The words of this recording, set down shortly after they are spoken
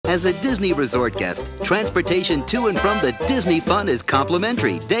As a Disney Resort guest, transportation to and from the Disney fun is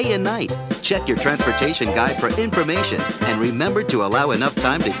complimentary day and night. Check your transportation guide for information and remember to allow enough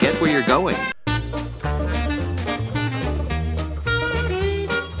time to get where you're going.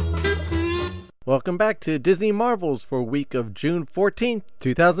 Welcome back to Disney Marvels for week of June 14th,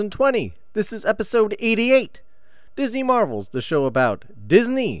 2020. This is episode 88. Disney Marvels, the show about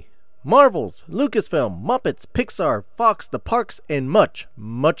Disney, Marvels, Lucasfilm, Muppets, Pixar, Fox, the parks, and much,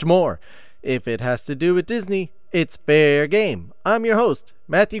 much more. If it has to do with Disney, it's fair game. I'm your host,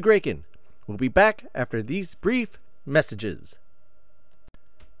 Matthew Graken. We'll be back after these brief messages.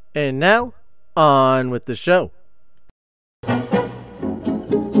 And now, on with the show.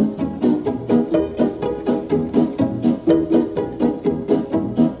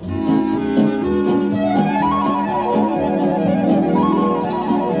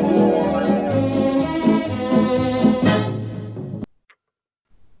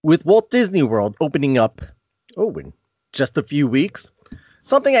 With Walt Disney World opening up, in just a few weeks,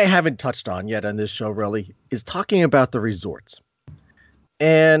 something I haven't touched on yet on this show really is talking about the resorts.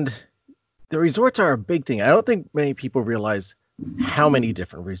 And the resorts are a big thing. I don't think many people realize how many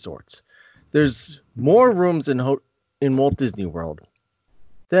different resorts. There's more rooms in Walt Disney World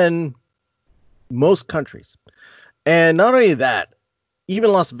than most countries. And not only that,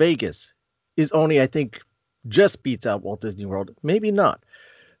 even Las Vegas is only, I think, just beats out Walt Disney World. Maybe not.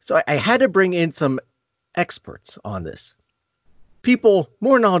 So I had to bring in some experts on this. People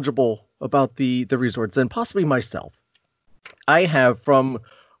more knowledgeable about the resorts than possibly myself. I have from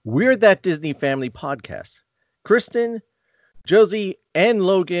We're That Disney Family podcast, Kristen, Josie, and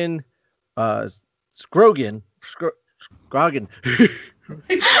Logan Scroggin.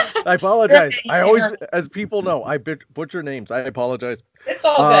 I apologize. I always, as people know, I butcher names. I apologize. It's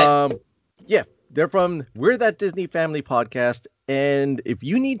all good. Yeah, they're from We're That Disney Family podcast. And if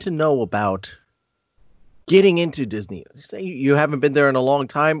you need to know about getting into Disney, say you haven't been there in a long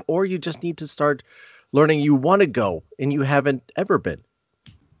time, or you just need to start learning, you want to go and you haven't ever been,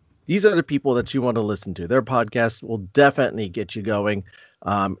 these are the people that you want to listen to. Their podcast will definitely get you going,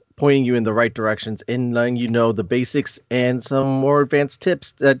 pointing you in the right directions and letting you know the basics and some more advanced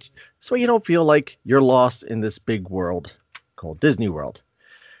tips so you don't feel like you're lost in this big world called Disney World.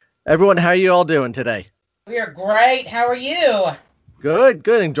 Everyone, how are you all doing today? We are great. How are you? Good.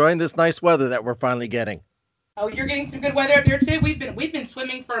 Enjoying this nice weather that we're finally getting. Oh, you're getting some good weather up there too. We've been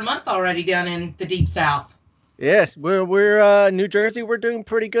swimming for a month already down in the deep south. Yes, we're New Jersey. We're doing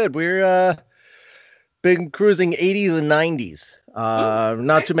pretty good. We're been cruising 80s and 90s.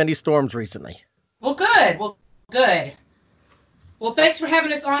 Not too many storms recently. Well, good. Well, thanks for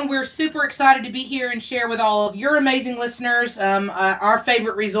having us on. We're super excited to be here and share with all of your amazing listeners our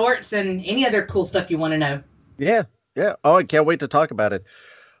favorite resorts and any other cool stuff you want to know. Yeah. Oh, I can't wait to talk about it.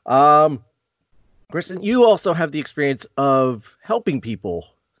 Kristen, you also have the experience of helping people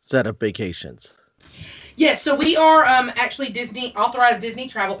set up vacations. Yes, so we are actually authorized Disney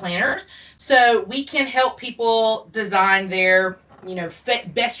travel planners. So we can help people design their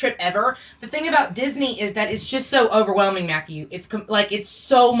best trip ever. The thing about Disney is that it's just so overwhelming, Matthew. It's it's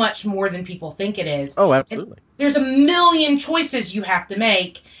so much more than people think it is. Oh, absolutely. And there's a million choices you have to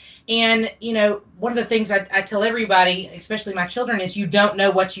make. And, one of the things I tell everybody, especially my children, is you don't know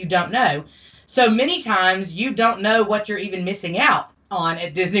what you don't know. So many times you don't know what you're even missing out on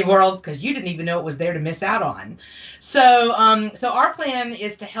at Disney World because you didn't even know it was there to miss out on. So our plan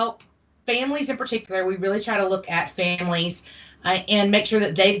is to help families in particular. We really try to look at families and make sure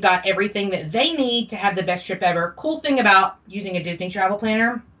that they've got everything that they need to have the best trip ever. Cool thing about using a Disney travel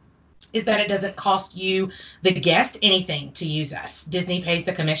planner is that it doesn't cost you, the guest, anything to use us. Disney pays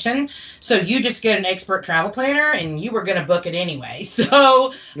the commission. So you just get an expert travel planner and you were going to book it anyway.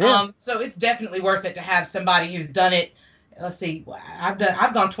 So, so it's definitely worth it to have somebody who's done it. Let's see.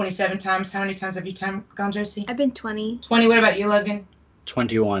 I've gone 27 times. How many times have you gone, Josie? I've been 20. 20. What about you, Logan?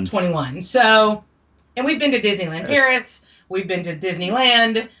 21. 21. So, and we've been to Disneyland Paris. We've been to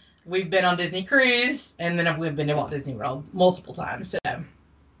Disneyland. We've been on Disney Cruise. And then we've been to Walt Disney World multiple times. So,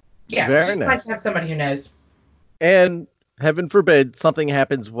 yeah, very it's just nice. nice to have somebody who knows. And heaven forbid something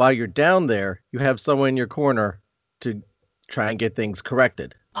happens while you're down there, you have someone in your corner to try and get things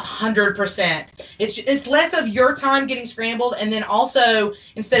corrected. 100%. It's less of your time getting scrambled, and then also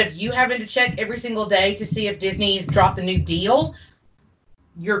instead of you having to check every single day to see if Disney's dropped a new deal,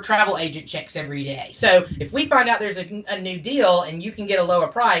 your travel agent checks every day. So if we find out there's a new deal and you can get a lower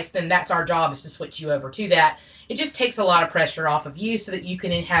price, then that's our job, is to switch you over to that. It just takes a lot of pressure off of you so that you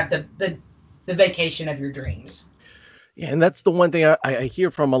can have the vacation of your dreams. Yeah, and that's the one thing I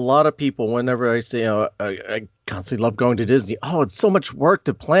hear from a lot of people whenever I say, I constantly love going to Disney. Oh, it's so much work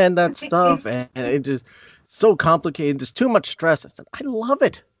to plan that stuff, and it just so complicated, just too much stress. I said, I love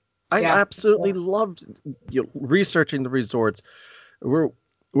it. I absolutely loved researching the resorts.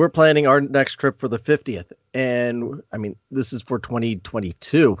 We're planning our next trip for the 50th, and I mean, this is for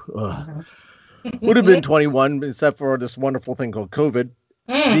 2022. Would have been 21, except for this wonderful thing called COVID.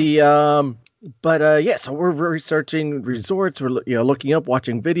 So we're researching resorts. We're looking up,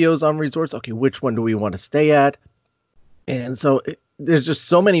 watching videos on resorts. Okay, which one do we want to stay at? And so there's just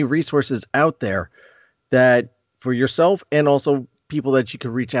so many resources out there that for yourself and also people that you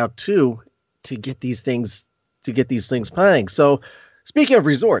can reach out to get these things planning. So speaking of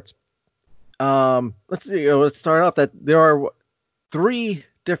resorts, let's start off that there are 3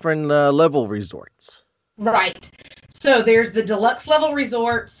 different level resorts. Right. So there's the deluxe level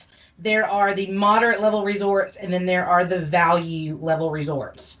resorts, there are the moderate level resorts, and then there are the value level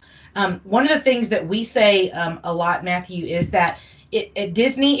resorts. One of the things that we say a lot, Matthew, is that at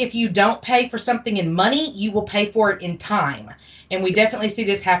Disney, if you don't pay for something in money, you will pay for it in time. And we definitely see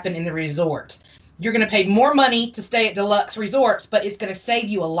this happen in the resort. You're going to pay more money to stay at deluxe resorts, but it's going to save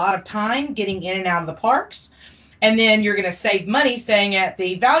you a lot of time getting in and out of the parks. And then you're going to save money staying at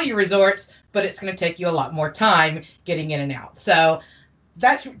the value resorts, but it's going to take you a lot more time getting in and out. So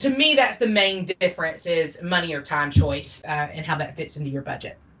that's, to me, that's the main difference, is money or time choice, and how that fits into your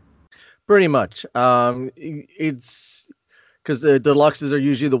budget. Pretty much. It's because the deluxes are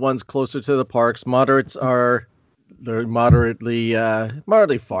usually the ones closer to the parks. Moderates they're moderately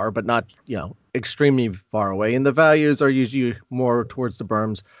far, but not extremely far away. And the values are usually more towards the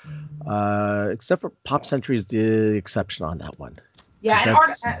berms, except for Pop Century is the exception on that one. Yeah, and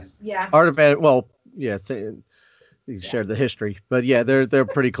Art of you shared the history, but yeah, they're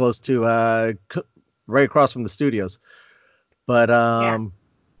pretty close to right across from the studios. But you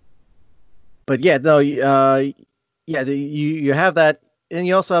have that, and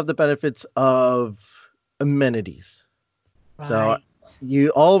you also have the benefits of amenities. Right. So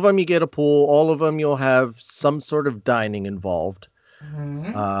all of them you get a pool, all of them you'll have some sort of dining involved.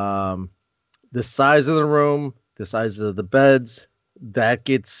 Mm-hmm. The size of the room, the size of the beds, that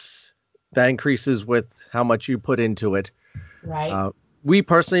increases with how much you put into it. Right. We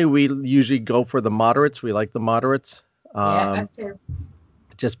usually go for the moderates. We like the moderates. Us too.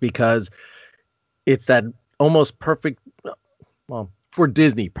 Just because it's that almost perfect, for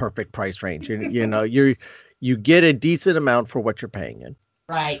Disney, perfect price range. You get a decent amount for what you're paying in.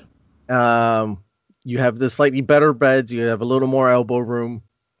 Right. You have the slightly better beds. You have a little more elbow room.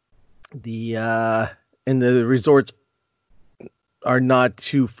 And the resorts are not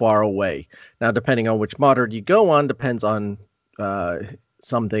too far away. Now, depending on which moderate you go on, depends on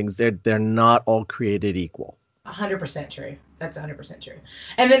some things. They're not all created equal. 100% true. That's 100% true.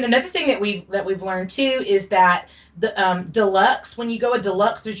 And then another thing that we've learned too is that the deluxe, when you go a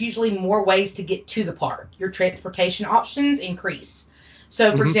deluxe, there's usually more ways to get to the park. Your transportation options increase.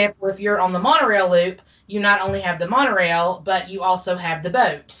 So, for example, if you're on the monorail loop, you not only have the monorail, but you also have the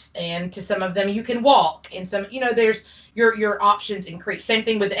boats. And to some of them, you can walk. And some, there's your options increase. Same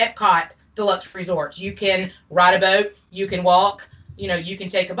thing with the Epcot deluxe resorts. You can ride a boat, you can walk, you can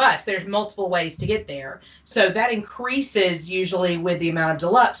take a bus. There's multiple ways to get there. So that increases usually with the amount of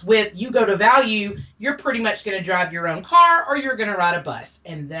deluxe. With you go to value, you're pretty much going to drive your own car or you're going to ride a bus.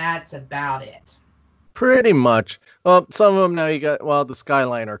 And that's about it. Pretty much. Well, some of them now you got, the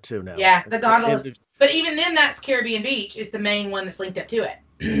Skyliner too now. Yeah, the gondolas. But even then, that's Caribbean Beach is the main one that's linked up to it.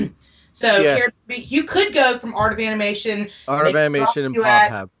 Caribbean Beach, you could go from Art of Animation. And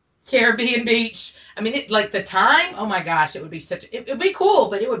Pop-Hab. Caribbean Beach. I mean, the time, oh my gosh, it would be it would be cool,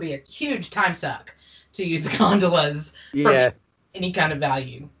 but it would be a huge time suck to use the gondolas for any kind of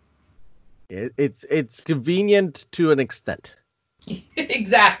value. It's convenient to an extent.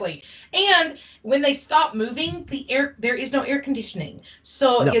 Exactly. And when they stop moving, there is no air conditioning.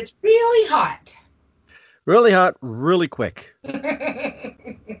 So It gets really hot. Really hot, really quick.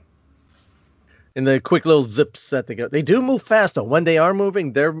 And the quick little zips that they go. They do move fast though. When they are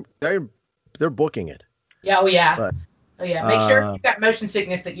moving, they're booking it. Yeah, oh yeah. Make sure you've got motion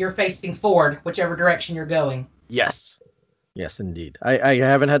sickness that you're facing forward, whichever direction you're going. Yes. Yes, indeed. I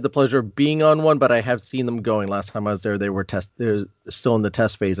haven't had the pleasure of being on one, but I have seen them going. Last time I was there, they were still in the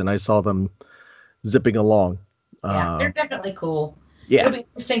test phase, and I saw them zipping along. Yeah, they're definitely cool. Yeah. It'll be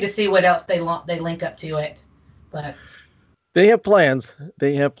interesting to see what else they link up to it. But they have plans.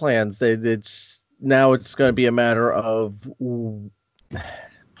 It's going to be a matter of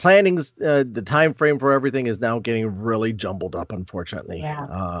planning. The time frame for everything is now getting really jumbled up, unfortunately.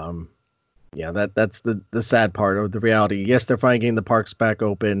 Yeah. That's the sad part of the reality. Yes, they're finally getting the parks back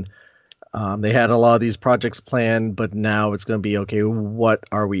open. They had a lot of these projects planned, but now it's going to be, okay, what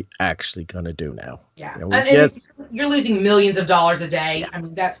are we actually going to do now? Yeah. You know, And if you're losing millions of dollars a day, I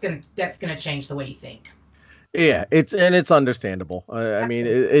mean, that's gonna change the way you think. Yeah, it's understandable. I mean,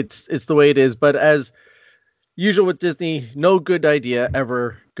 it's the way it is. But as usual with Disney, no good idea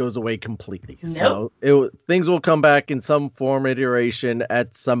ever goes away completely. Nope. So things will come back in some form, iteration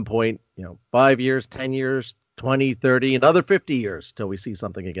at some point. 5 years, 10 years, 20, 30, another 50 years till we see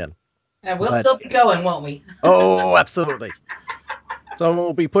something again. And we'll still be going, won't we? Oh, absolutely. Someone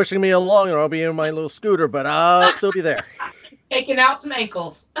will be pushing me along, and I'll be in my little scooter, but I'll still be there. Taking out some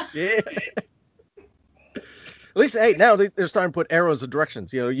ankles. Yeah. At least, hey, now they're starting to put arrows of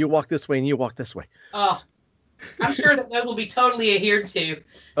directions. You walk this way and you walk this way. Oh, I'm sure that those will be totally adhered to.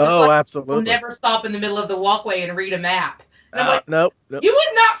 Absolutely. We'll never stop in the middle of the walkway and read a map. And I'm like, nope. You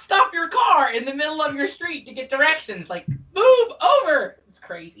would not stop your car in the middle of your street to get directions. Like, move over. It's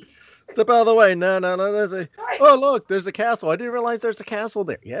crazy. Step out of the way. No. Right. Oh, look, there's a castle. I didn't realize there's a castle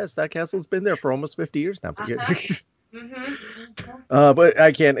there. Yes, that castle's been there for almost 50 years now. But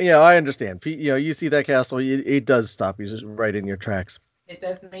I can't. I understand. You see that castle, it does stop you just right in your tracks. It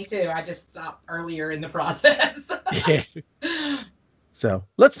does me too. I just stopped earlier in the process. Yeah. So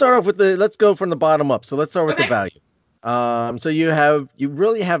let's start off let's go from the bottom up. So let's start with the value. So you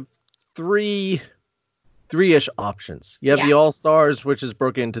really have three-ish options. You have the All-Stars, which is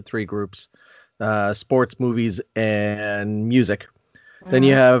broken into three groups: sports, movies, and music. Then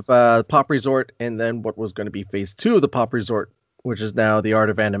you have Pop Resort, and then what was going to be phase 2 of the Pop Resort, which is now the Art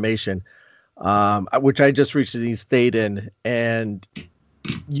of Animation, which I just recently stayed in. And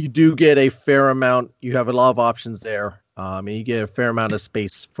you do get a fair amount. You have a lot of options there. And you get a fair amount of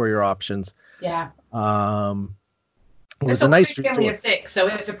space for your options. Yeah. It's a nice family of 6, so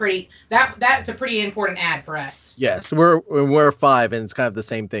it's that's a pretty important ad for us. Yes, we're 5, and it's kind of the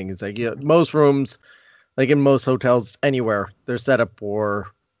same thing. It's like most rooms, like in most hotels anywhere, they're set up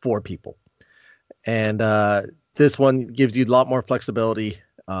for 4 people, and this one gives you a lot more flexibility.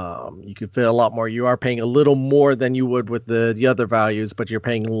 You can fit a lot more. You are paying a little more than you would with the other values, but you're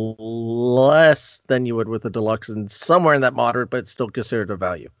paying less than you would with the deluxe, and somewhere in that moderate, but still considered a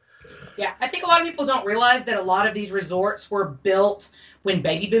value. Yeah, I think a lot of people don't realize that a lot of these resorts were built when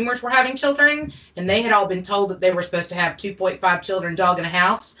baby boomers were having children, and they had all been told that they were supposed to have 2.5 children, dog, and a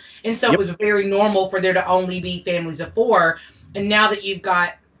house. And so It was very normal for there to only be families of 4. And now that you've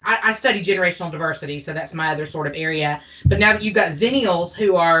got, I study generational diversity, so that's my other sort of area. But now that you've got Zennials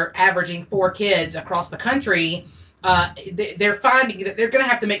who are averaging 4 kids across the country, they're finding that they're going to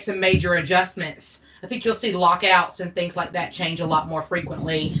have to make some major adjustments. I think you'll see lockouts and things like that change a lot more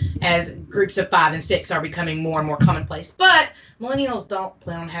frequently as groups of 5 and 6 are becoming more and more commonplace. But millennials don't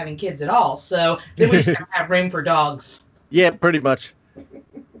plan on having kids at all, so then we just don't have room for dogs. Yeah, pretty much.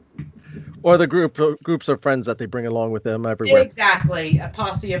 Or the groups of friends that they bring along with them everywhere. Exactly, a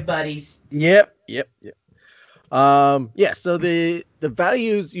posse of buddies. Yep. So the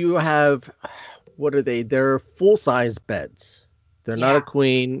values you have, what are they? They're full-size beds. They're not a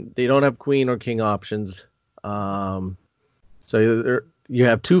queen. They don't have queen or king options. So you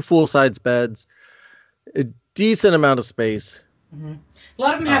have 2 full-size beds, a decent amount of space. Mm-hmm. A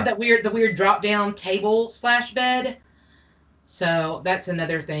lot of them have the weird drop-down table / bed. So that's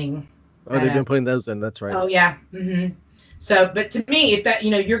another thing. They've been putting those in. That's right. Oh yeah. Mm-hmm. So, but to me, if that,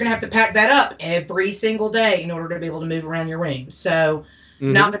 you're gonna have to pack that up every single day in order to be able to move around your room. So,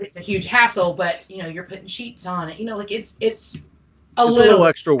 not that it's a huge hassle, but you're putting sheets on it. It's a little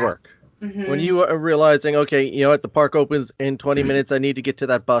extra work. Mm-hmm. When you are realizing, okay, the park opens in 20 minutes, I need to get to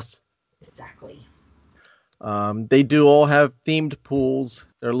that bus. Exactly. They do all have themed pools.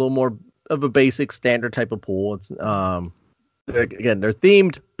 They're a little more of a basic standard type of pool. It's they're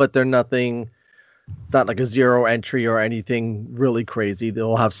themed, but they're nothing. It's not like a zero entry or anything really crazy.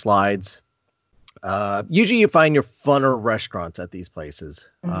 They'll have slides. Usually you find your funner restaurants at these places.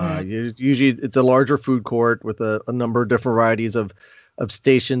 Usually it's a larger food court with a number of different varieties of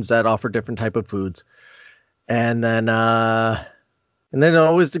stations that offer different type of foods. And then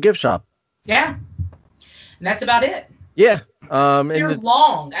always the gift shop. Yeah. And that's about it. Yeah. They're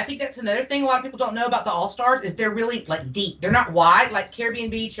long. I think that's another thing a lot of people don't know about the All-Stars is they're really deep. They're not wide like Caribbean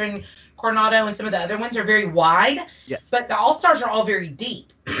Beach and Coronado and some of the other ones are very wide. Yes. But the All-Stars are all very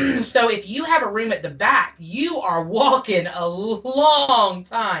deep. So if you have a room at the back, you are walking a long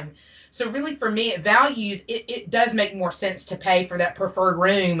time. So really for me, it does make more sense to pay for that preferred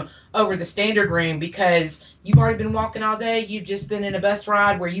room over the standard room because you've already been walking all day. You've just been in a bus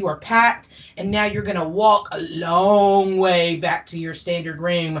ride where you are packed, and now you're going to walk a long way back to your standard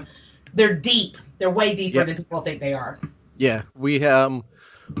room. They're deep. They're way deeper than people think they are. Yeah, we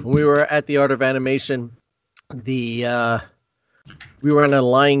when we were at the Art of Animation, we were in a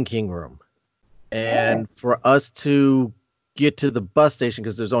Lion King room, and for us to get to the bus station,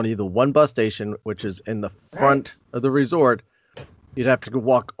 because there's only the one bus station, which is in the front of the resort, you'd have to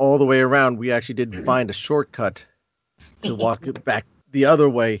walk all the way around. We actually did find a shortcut to walk back the other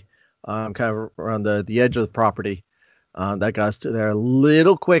way, kind of around the edge of the property. That got us to there a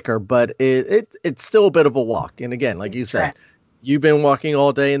little quicker, but it's still a bit of a walk. And again, like you said, you've been walking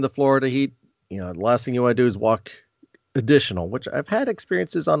all day in the Florida heat. The last thing you want to do is walk additional, which I've had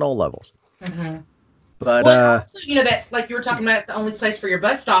experiences on all levels. Mm-hmm. But also, that's like you were talking about. It's the only place for your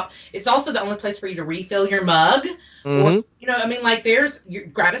bus stop. It's also the only place for you to refill your mug. Mm-hmm. Or, you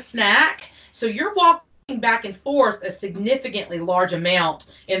grab a snack. So you're walking back and forth a significantly large amount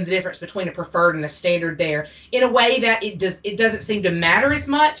in the difference between a preferred and a standard there, in a way that it doesn't seem to matter as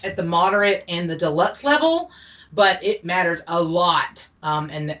much at the moderate and the deluxe level, but it matters a lot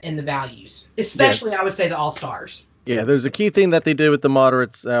in the values, especially I would say the all stars. Yeah, there's a key thing that they did with the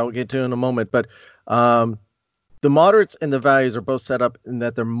moderates. I'll get to in a moment, but the moderates and the values are both set up in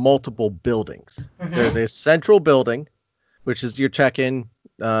that they're multiple buildings. Mm-hmm. There's a central building, which is your check-in,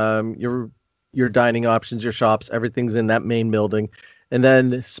 your dining options, your shops, everything's in that main building. And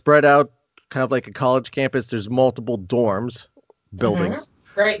then spread out, kind of like a college campus, there's multiple dorms, buildings.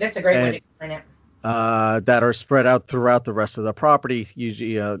 Mm-hmm. Great, that's a great way to explain it. That are spread out throughout the rest of the property,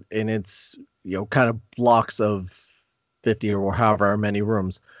 usually, and it's, kind of blocks of 50 or however many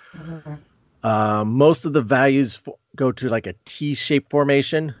rooms. Mm-hmm. Most of the values go to like a T-shaped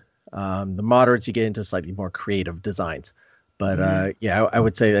formation. The moderates, you get into slightly more creative designs. But I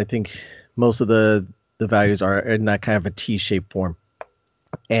would say I think most of the values are in that kind of a T-shaped form.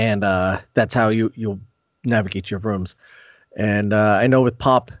 And that's how you'll navigate your rooms. And I know with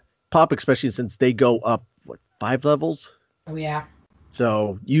Pop, especially since they go up, 5 levels? Oh, yeah.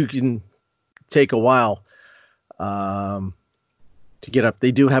 So you can take a while to get up.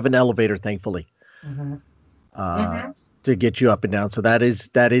 They do have an elevator, thankfully, to get you up and down. So that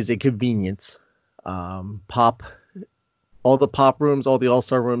is a convenience. All the Pop rooms, all the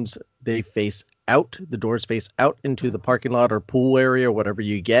All-Star rooms, they face out. The doors face out into the parking lot or pool area, or whatever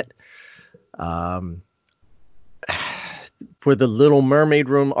you get. For the Little Mermaid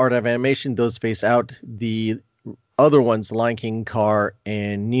room, Art of Animation, those face out. The other ones, Lion King, Car,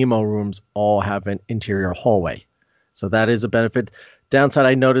 and Nemo rooms, all have an interior hallway. So that is a benefit. Downside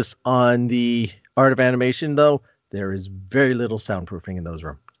I noticed on the Art of Animation, though, there is very little soundproofing in those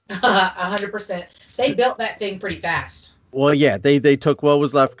rooms. 100%. They built that thing pretty fast. Well, yeah, they took what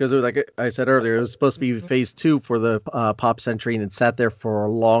was left, because it was, like I said earlier, it was supposed to be phase 2 for the Pop Century, and it sat there for a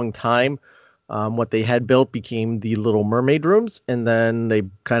long time. What they had built became the Little Mermaid rooms, and then they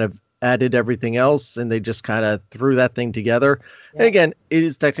kind of added everything else, and they just kind of threw that thing together. Yeah. And again, it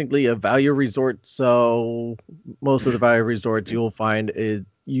is technically a value resort, so most of the value resorts you'll find is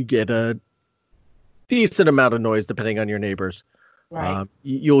you get a decent amount of noise depending on your neighbors. Right.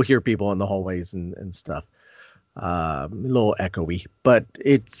 You'll hear people in the hallways and stuff. A little echoey, but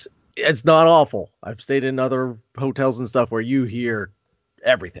it's not awful. I've stayed in other hotels and stuff where you hear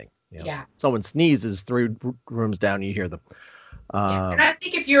everything. Yeah. Someone sneezes 3 rooms down, you hear them. And I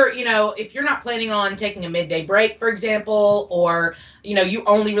think if you're not planning on taking a midday break, for example, or, you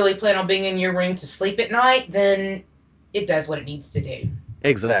only really plan on being in your room to sleep at night, then it does what it needs to do.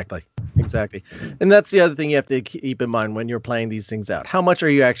 Exactly. And that's the other thing you have to keep in mind when you're playing these things out. How much are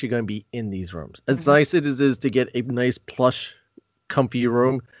you actually going to be in these rooms? As nice as it is to get a nice, plush, comfy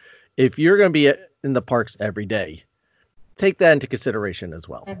room, if you're going to be in the parks every day, take that into consideration as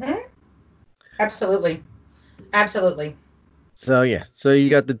well. Mm-hmm. Absolutely. So you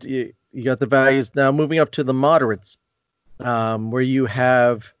got the values. Now moving up to the moderates, where you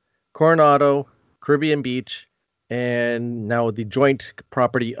have Coronado, Caribbean Beach, and now the joint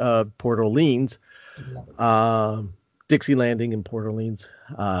property of Port Orleans, Dixie Landing and Port Orleans.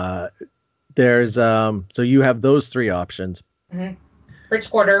 There's so you have those 3 options. Mm-hmm. French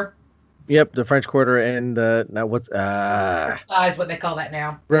Quarter. Yep, the French Quarter and now what's Riverside is what they call that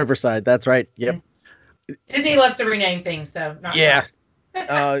now. Riverside, that's right. Yep. Mm-hmm. Disney loves to rename things, so not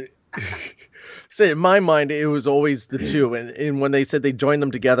So in my mind, it was always the 2, and when they said they joined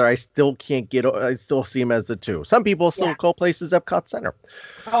them together, I still see them as the 2. Some people still call places Epcot Center.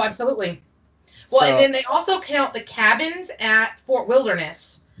 Oh, absolutely. Well, and then they also count the cabins at Fort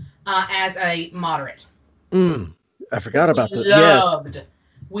Wilderness as a moderate. I forgot about that. Loved.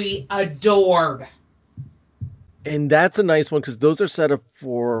 We adored. And that's a nice one because those are set up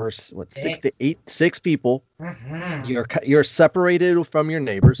for 6 to 8 people. Mm-hmm. You're separated from your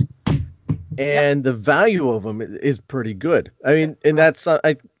neighbors. and the value of them is pretty good. I mean, and that's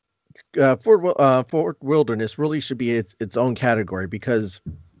Fort Wilderness really should be its own category, because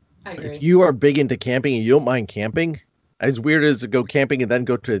I agree. if you are big into camping and you don't mind camping, as weird as to go camping and then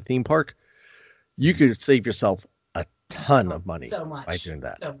go to a theme park, you could save yourself a ton of money So much. by doing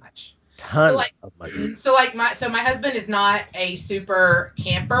that. So much. Ton So, like, of money. So my husband is not a super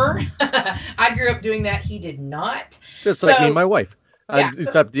camper. I grew up doing that. He did not. Just like so- me and my wife. Yeah.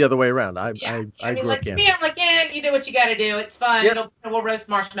 Except the other way around. I mean, grew like up to camping. me, I'm like, yeah, you do what you got to do. It's fun. Yep. We'll roast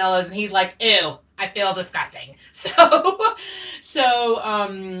marshmallows, and he's like, ew, I feel disgusting. So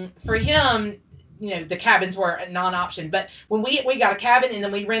for him, the cabins were a non-option. But when we got a cabin, and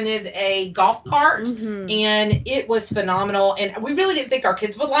then we rented a golf cart, and it was phenomenal. And we really didn't think our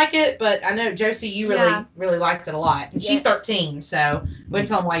kids would like it, but I know Josie, you really liked it a lot, and she's 13. So go and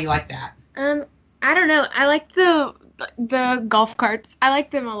tell them why you like that. I don't know. I like the golf carts. I like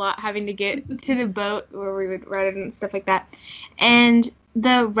them a lot, having to get to the boat where we would ride it and stuff like that. And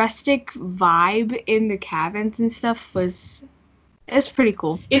the rustic vibe in the cabins and stuff it's pretty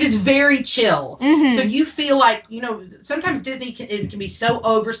cool. It is very chill. Mhm. So you feel like, sometimes Disney it can be so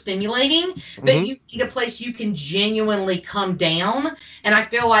overstimulating that you need a place you can genuinely come down. And I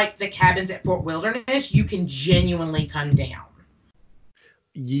feel like the cabins at Fort Wilderness, you can genuinely come down.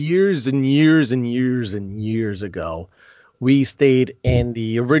 Years and years and years and years ago, we stayed in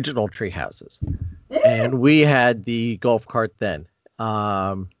the original tree houses, and we had the golf cart then.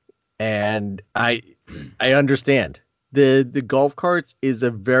 And I understand the golf carts is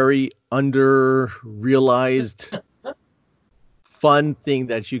a very under-realized fun thing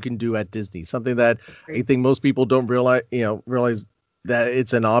that you can do at Disney. Something that I think most people don't realize that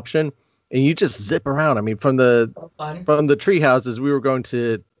it's an option. And you just zip around. I mean, from the tree houses, we were going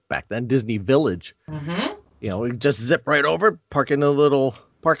to, back then, Disney Village. Mm-hmm. We just zip right over, park in a little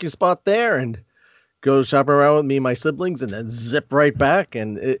parking spot there, and go shopping around with me and my siblings, and then zip right back.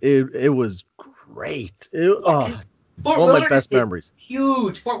 And it was great. One of my best memories.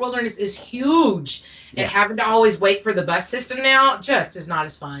 Huge. Fort Wilderness is huge. And having to always wait for the bus system now just is not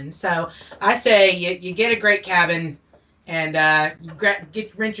as fun. So I say you get a great cabin, and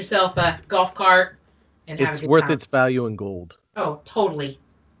rent yourself a golf cart and have a good time. It's worth its value in gold. Oh, totally.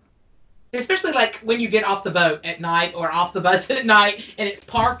 Especially like when you get off the boat at night or off the bus at night, and it's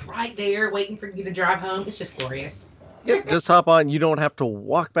parked right there waiting for you to drive home. It's just glorious. Yep, just hop on. You don't have to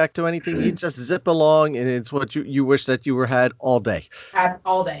walk back to anything. You just zip along, and it's what you wish that you had all day. Had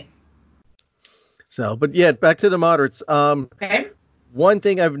all day. So, but yeah, back to the moderates. Okay. One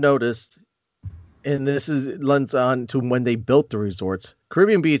thing I've noticed, and this lends on to when they built the resorts,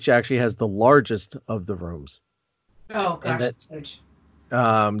 Caribbean Beach actually has the largest of the rooms. Oh gosh, that's huge.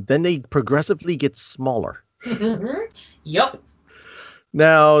 Then they progressively get smaller. Yep.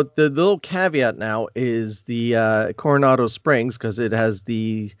 Now, the little caveat now is the Coronado Springs, because it has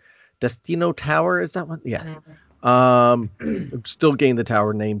the Destino Tower. Is that one? Yeah. I'm still getting the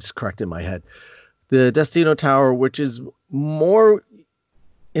tower names correct in my head. The Destino Tower, which is more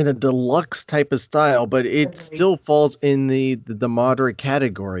in a deluxe type of style, but it still falls in the moderate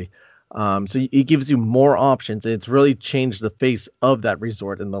category. So it gives you more options. It's really changed the face of that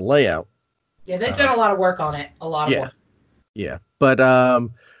resort and the layout. Yeah, they've done a lot of work on it. A lot of work. Yeah, but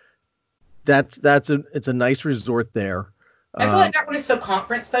it's a nice resort there. I feel like that one is so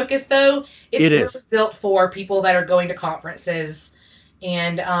conference focused, though. It's really built for people that are going to conferences,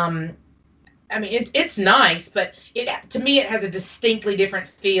 and I mean it's nice, but to me it has a distinctly different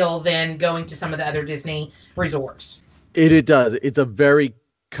feel than going to some of the other Disney resorts. It does. It's a very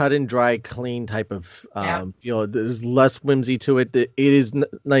cut and dry, clean type of there's less whimsy to it. It is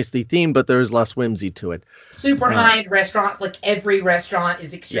nicely themed, but there's less whimsy to it. Super high-end restaurants, like every restaurant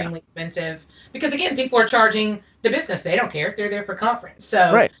is extremely expensive because, again, people are charging the business. They don't care. They're there for conference.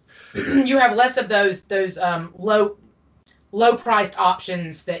 So you have less of those low priced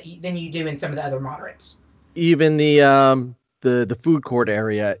options than you do in some of the other moderates. Even the food court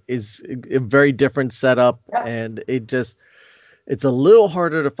area is a very different setup, and it's a little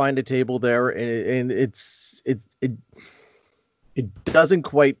harder to find a table there, and it doesn't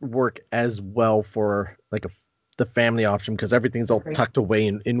quite work as well for like the family option, because everything's all tucked away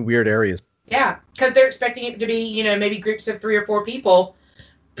in weird areas. Yeah, because they're expecting it to be, maybe groups of 3 or 4 people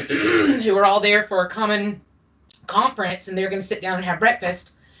who are all there for a common conference, and they're going to sit down and have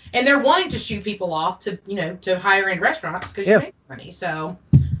breakfast, and they're wanting to shoo people off to higher end restaurants because you make money. So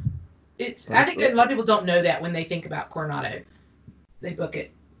I think that a lot of people don't know that when they think about Coronado. They book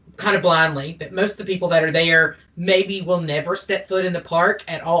it kind of blindly, but most of the people that are there maybe will never step foot in the park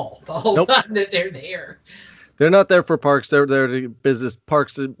at all the whole time that they're there. They're not there for parks. They're there to business.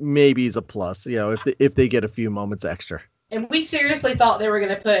 Parks maybe is a plus, if they get a few moments extra. And we seriously thought they were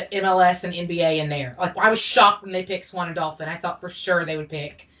going to put MLS and NBA in there. Like, I was shocked when they picked Swan and Dolphin. I thought for sure they would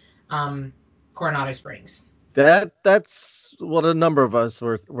pick Coronado Springs. That's what a number of us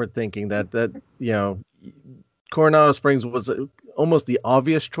were thinking, that Coronado Springs was almost the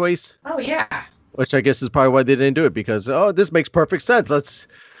obvious choice. Oh, yeah. Which I guess is probably why they didn't do it, because, this makes perfect sense. Let's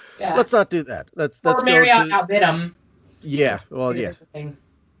not do that. Let's Marriott outbid them. Yeah, well, yeah.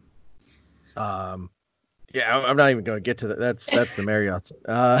 Yeah, I'm not even going to get to that. That's the Marriott's.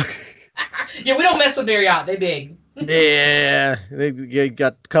 Yeah, we don't mess with Marriott. They big. Yeah, they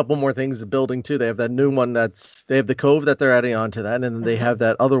got a couple more things building too. They have that new one they have the Cove that they're adding on to that, and then they have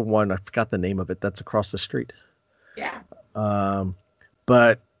that other one. I forgot the name of it. That's across the street. Yeah.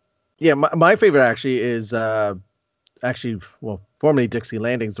 But yeah, my favorite actually is formerly Dixie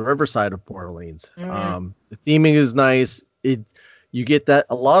Landings, the Riverside of Port Orleans. The theming is nice. You get that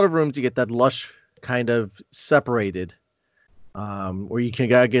a lot of rooms. You get that lush kind of separated, where you can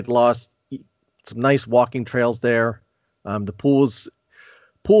get lost. Some nice walking trails there. The pool's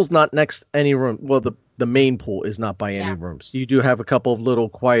not next any room. Well, the main pool is not by any rooms. You do have a couple of little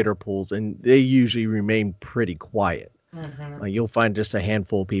quieter pools, and they usually remain pretty quiet. You'll find just a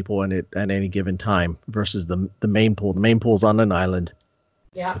handful of people in it at any given time versus the main pool. The main pool's on an island.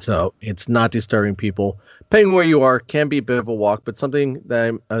 Yeah. So it's not disturbing people. Depending where you are, can be a bit of a walk, but something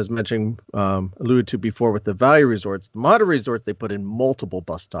that I was mentioning, alluded to before with the value resorts, the modern resorts, they put in multiple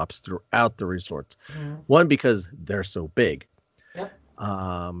bus stops throughout the resorts. One, because they're so big. Yep.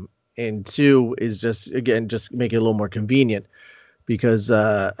 And two is just make it a little more convenient, because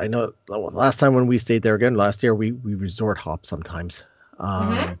I know last time when we stayed there again last year, we resort hop sometimes.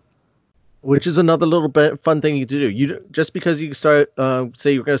 Which is another little bit fun thing to do. You just because you start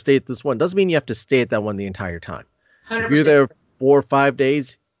say you're going to stay at this one doesn't mean you have to stay at that one the entire time. 100%. If you're there 4 or 5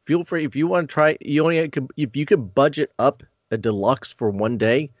 days, feel free. If you want to try, if you can budget up a deluxe for one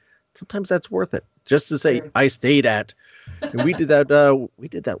day, sometimes that's worth it. Just to say I stayed at. And we did that. We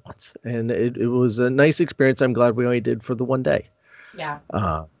did that once, and it was a nice experience. I'm glad we only did for the one day. Yeah.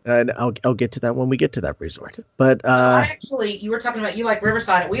 And I'll get to that when we get to that resort. But you were talking about you like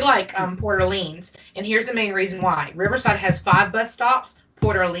Riverside. We like Port Orleans, and here's the main reason why. Riverside has 5 bus stops.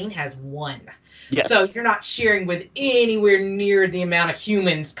 Port Orleans has 1. Yes. So you're not sharing with anywhere near the amount of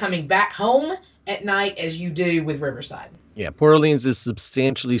humans coming back home at night as you do with Riverside. Yeah, Port Orleans is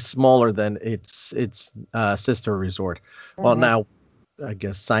substantially smaller than its sister resort. Well, now I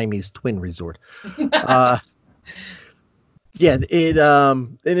guess Siamese twin resort. Yeah, and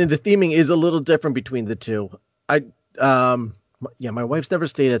the theming is a little different between the two. My wife's never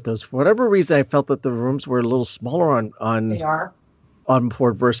stayed at those. For whatever reason, I felt that the rooms were a little smaller on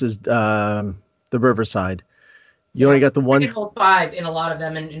Port versus the Riverside. You only got the one. You can hold 5 in a lot of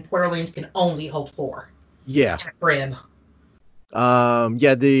them, and Port Orleans can only hold 4. Yeah. And a crib.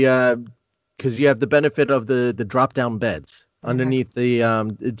 Because you have the benefit of the drop down beds underneath the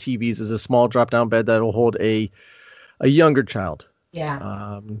TVs is a small drop down bed that'll hold a younger child.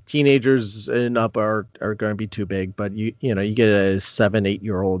 Yeah. Teenagers and up are going to be too big, but you get a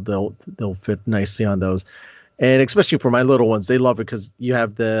 7-8-year-old, they'll fit nicely on those. And especially for my little ones, they love it because you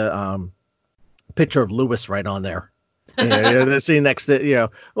have the picture of Lewis right on there. They're sitting next to,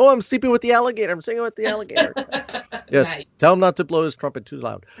 I'm sleeping with the alligator. I'm singing with the alligator. Yes. Nice. Tell him not to blow his trumpet too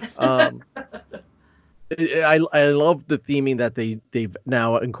loud. I love the theming that they've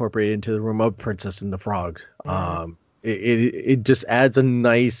now incorporated into the room of Princess and the Frog. It just adds a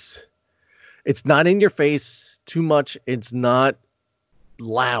nice. It's not in your face too much. It's not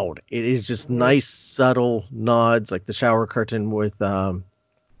loud. It is just nice subtle nods, like the shower curtain with. I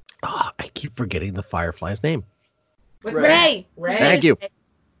keep forgetting the Firefly's name. Ray. Thank you.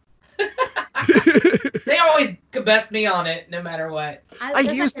 They always best me on it, no matter what. I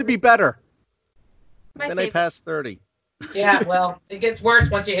used to be better. Then I passed 30. Yeah, well, it gets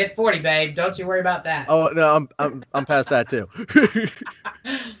worse once you hit 40, babe. Don't you worry about that. Oh no, I'm past that too.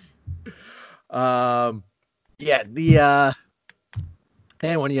 And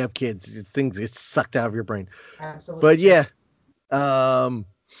when you have kids, things get sucked out of your brain. Absolutely. But yeah,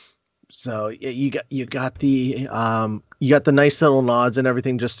 so you got the nice little nods and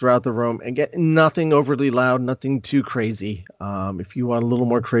everything just throughout the room, and get nothing overly loud, nothing too crazy. If you want a little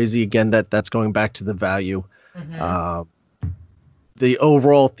more crazy, again, that's going back to the value. The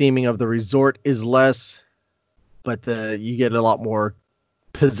overall theming of the resort is less, but you get a lot more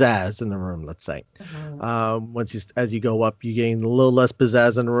pizzazz in the room, let's say. As you go up, you gain a little less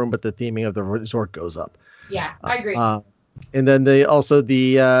pizzazz in the room, but the theming of the resort goes up. Yeah, I agree. And then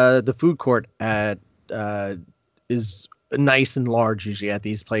the food court at is nice and large usually at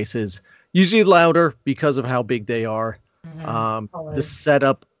these places. Usually louder because of how big they are. The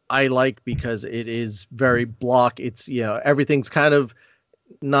setup I like because it is very block. It's, everything's kind of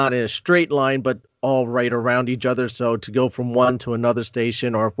not in a straight line, but all right around each other. So to go from one to another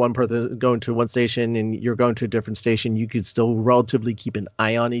station, or if one person is going to one station and you're going to a different station, you could still relatively keep an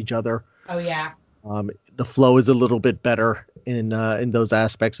eye on each other. Oh yeah. The flow is a little bit better in those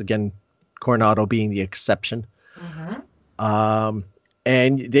aspects. Again, Coronado being the exception.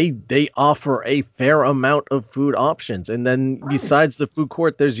 And they offer a fair amount of food options. And then besides the food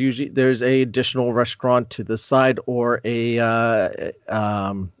court, there's a additional restaurant to the side, or a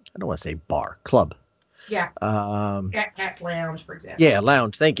I don't want to say bar, club. Yeah. Cat's Lounge, for example. Yeah,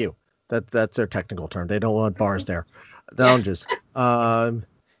 lounge. Thank you. That's their technical term. They don't want bars there. Lounges.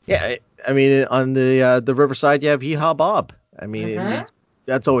 Yeah. I mean, on the Riverside, you have Hee Haw Bob. I mean,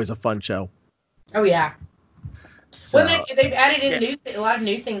 that's always a fun show. Oh yeah. So, Well, they've added in a lot of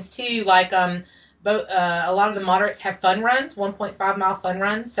new things too, like a lot of the moderates have fun runs, 1.5 mile fun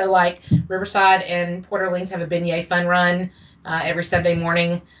runs. So like Riverside and Port Orleans have a beignet fun run every Sunday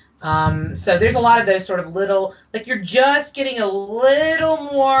morning. So there's a lot of those sort of little, like you're just getting a little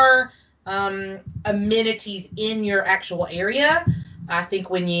more amenities in your actual area, I think,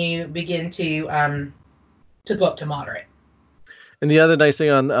 when you begin to go up to moderate. And the other nice thing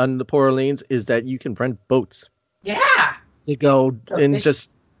on the Port Orleans is that you can rent boats. Yeah. You go and just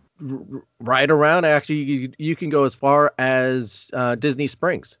ride around. Actually, you can go as far as Disney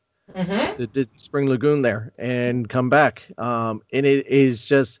Springs, the Disney Spring Lagoon there, and come back. And it is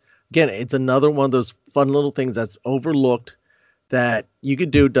just, again, it's another one of those fun little things that's overlooked that you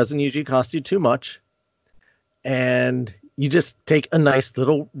could do. Doesn't usually cost you too much. And you just take a nice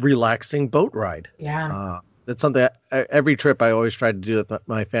little relaxing boat ride. Yeah. That's something every trip I always try to do with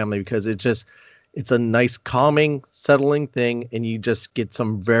my family, because it's a nice, calming, settling thing, and you just get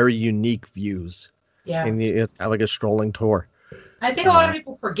some very unique views. Yeah. And it's kind of like a strolling tour. I think a lot of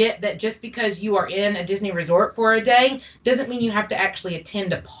people forget that just because you are in a Disney resort for a day doesn't mean you have to actually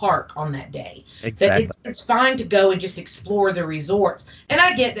attend a park on that day. Exactly. That it's fine to go and just explore the resorts. And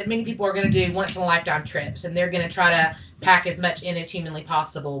I get that many people are going to do once-in-a-lifetime trips, and they're going to try to pack as much in as humanly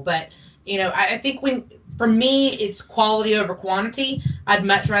possible. But, I think for me, it's quality over quantity. I'd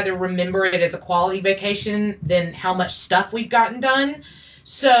much rather remember it as a quality vacation than how much stuff we've gotten done.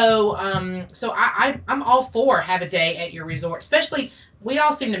 So I'm all for have a day at your resort. Especially, we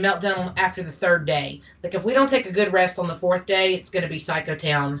all seem to melt down after the third day. Like if we don't take a good rest on the fourth day, it's going to be Psycho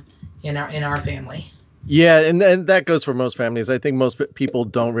Town in our family. Yeah, and that goes for most families. I think most people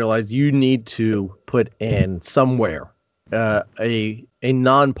don't realize you need to put in somewhere a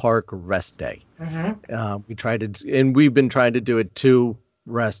non-park rest day. We've been trying to do it 2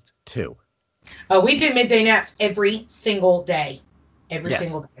 rest 2. We do midday naps every single day. Every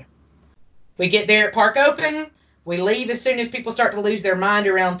single day. We get there at park open. We leave as soon as people start to lose their mind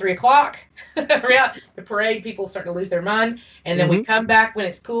around 3 o'clock. Around the parade, people start to lose their mind. And then we come back when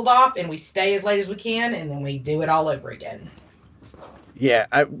it's cooled off, and we stay as late as we can, and then we do it all over again. Yeah,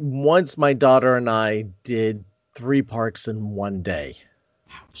 once my daughter and I did 3 parks in one day.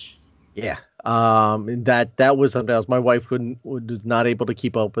 Ouch. Yeah. That was something else. My wife was not able to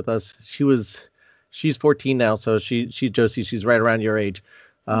keep up with us. She's 14 now, so Josie, she's right around your age.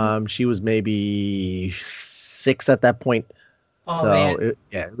 She was maybe 6 at that point. Oh, so man.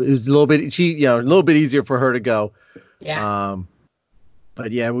 It was a little bit a little bit easier for her to go. Yeah.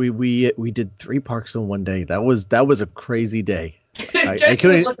 But yeah, we did 3 parks in one day. That was a crazy day. I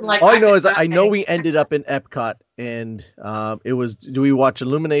couldn't. All I know is I know we ended up in Epcot, and it was. Do we watch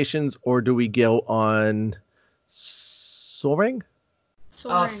Illuminations or do we go on Soaring?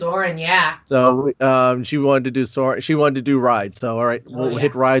 Oh, Soaring, yeah. So she wanted to do Soaring. She wanted to do rides. So all right, we'll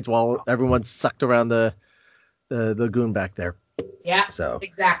hit rides while everyone's sucked around the lagoon back there. Yeah. So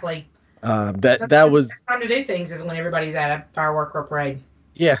exactly. That was the best time to do things is when everybody's at a firework or parade.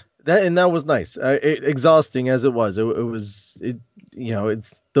 Yeah. That was nice. Exhausting as it was.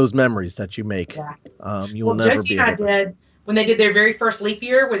 It's those memories that you make. Yeah. You will never Josie be and able I did when they did their very first leap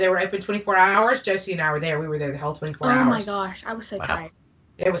year, where they were open 24 hours. Josie and I were there. We were there the whole 24 hours. Oh my gosh, I was so tired.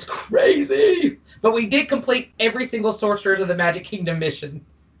 It was crazy, but we did complete every single Sorcerers of the Magic Kingdom mission.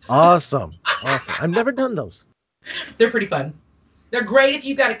 Awesome. I've never done those. They're pretty fun. They're great if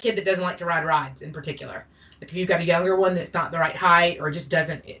you've got a kid that doesn't like to ride rides in particular. Like if you've got a younger one that's not the right height or just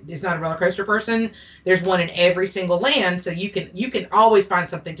is not a roller coaster person, there's one in every single land, so you can always find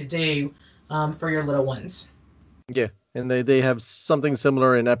something to do for your little ones. Yeah, and they have something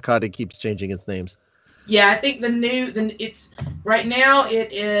similar in Epcot. It keeps changing its names. Yeah, I think it's right now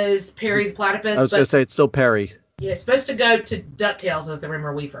it is Perry's Platypus. I was going to say it's still Perry. Yeah, it's supposed to go to DuckTales, is the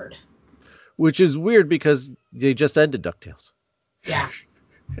rumor we've heard. Which is weird because they just ended DuckTales. Yeah.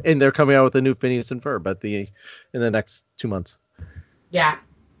 And they're coming out with a new Phineas and Ferb in the next 2 months. Yeah.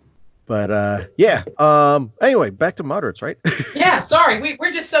 But anyway, back to moderates, right? Yeah, sorry.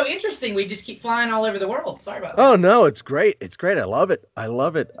 We're just so interesting. We just keep flying all over the world. Sorry about that. Oh no, it's great. It's great. I love it.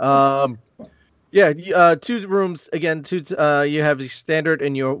 Two rooms again. You have the standard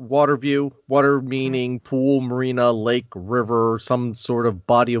and your water view. Water meaning pool, marina, lake, river, some sort of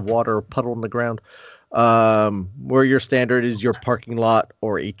body of water, puddle in the ground. Where your standard is your parking lot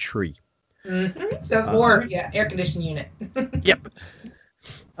or a tree. Mm-hmm. So air conditioning unit. Yep.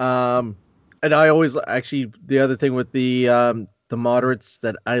 And I always actually the other thing with the moderates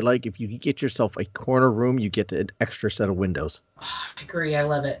that I like, if you get yourself a corner room, you get an extra set of windows. Oh, I agree. I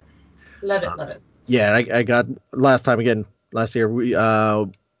love it. Love it. Yeah, I got last year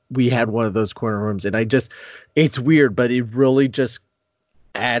we had one of those corner rooms, and it's weird, but it really just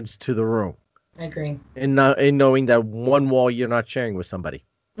adds to the room. I agree. And knowing that one wall you're not sharing with somebody.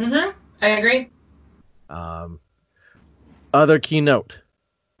 Mm-hmm. I agree. Other keynote: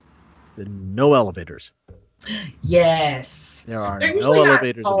 no elevators. Yes. They're usually no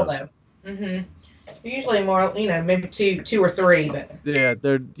elevators. Not tall, though. Mm-hmm. They're usually more, maybe two or three, but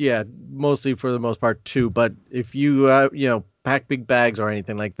they're mostly for the most part 2. But if you pack big bags or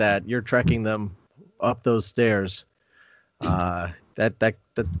anything like that, you're trekking them up those stairs. That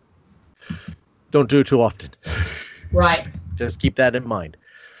don't do it too often. Right. Just keep that in mind.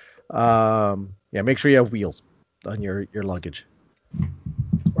 Make sure you have wheels on your luggage.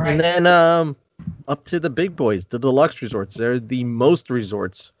 Right. And then up to the big boys, the deluxe resorts. They're the most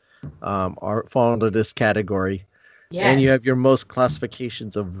resorts fall into this category. Yes. And you have your most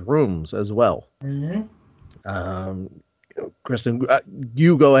classifications of rooms as well. Mm-hmm. Kristen,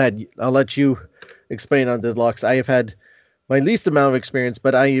 you go ahead. I'll let you explain on the deluxe. I have had my least amount of experience,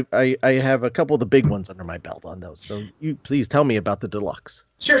 but I have a couple of the big ones under my belt on those. So you please tell me about the deluxe.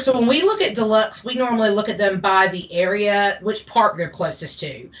 Sure. So when we look at deluxe, we normally look at them by the area, which park they're closest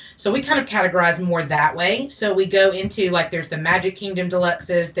to. So we kind of categorize more that way. So we go into, there's the Magic Kingdom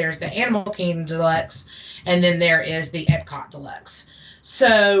Deluxes, there's the Animal Kingdom Deluxe, and then there is the Epcot Deluxe.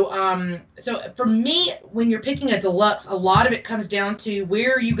 So for me, when you're picking a deluxe, a lot of it comes down to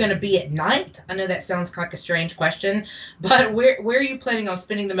where are you going to be at night? I know that sounds like a strange question, but where are you planning on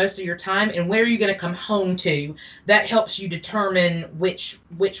spending the most of your time, and where are you going to come home to? That helps you determine which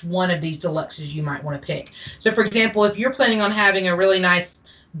one of these deluxes you might want to pick. So, for example, if you're planning on having a really nice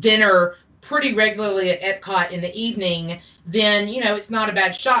dinner pretty regularly at Epcot in the evening, then, it's not a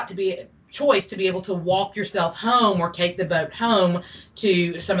bad choice to be able to walk yourself home or take the boat home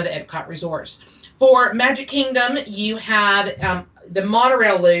to some of the Epcot resorts. For Magic Kingdom, you have the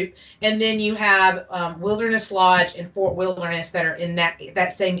monorail loop, and then you have Wilderness Lodge and Fort Wilderness that are in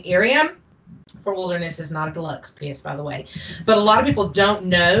that same area. Fort Wilderness is not a deluxe, PS, by the way. But a lot of people don't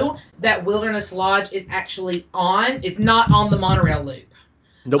know that Wilderness Lodge is not on the monorail loop.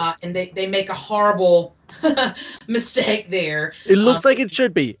 Nope. And they make a horrible mistake there. It looks like it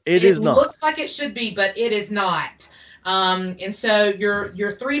should be. It is not. It looks like it should be, but it is not. And so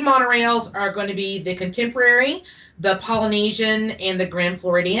your 3 monorails are going to be the Contemporary, the Polynesian, and the Grand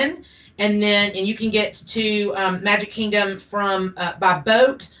Floridian. And you can get to Magic Kingdom from by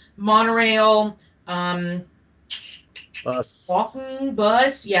boat, monorail, bus, walking,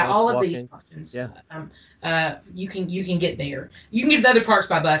 bus, all of these options. Yeah. You can get there. You can get to the other parks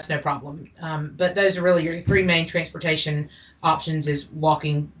by bus, no problem. But those are really your 3 main transportation options: is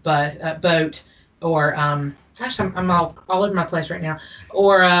walking, bus, boat, or I'm all over my place right now,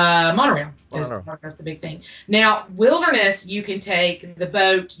 or monorail. That's the big thing. Now, Wilderness, you can take the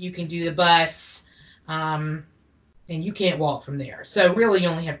boat, you can do the bus, and you can't walk from there. So really, you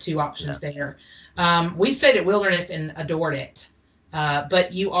only have 2 options there. We stayed at Wilderness and adored it.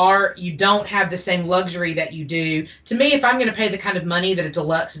 But you don't have the same luxury that you do. To me, if I'm going to pay the kind of money that a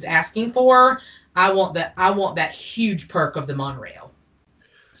deluxe is asking for, I want that huge perk of the monorail.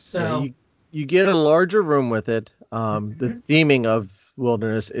 So you get a larger room with it. The theming of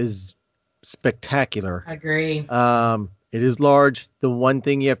Wilderness is spectacular. I agree. It is large. The one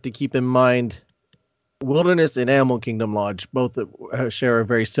thing you have to keep in mind, Wilderness and Animal Kingdom Lodge both share a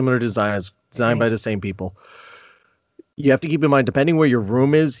very similar design, designed by the same people. You have to keep in mind, depending where your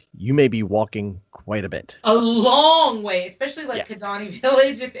room is, you may be walking quite a bit. A long way, especially Kidani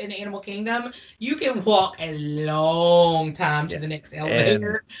Village in Animal Kingdom. You can walk a long time to the next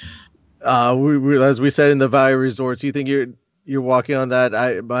elevator. And, as we said in the Value Resorts, you think you're walking on that?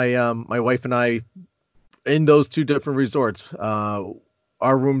 My wife and I in those two different resorts,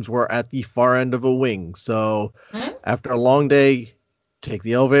 our rooms were at the far end of a wing. So after a long day, take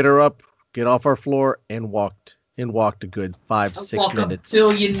the elevator up, get off our floor, and walked a good 5-6 minutes. A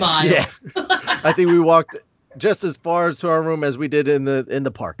billion miles. Yes. I think we walked just as far to our room as we did in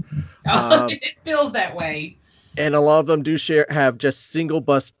the park. It feels that way. And a lot of them do have just single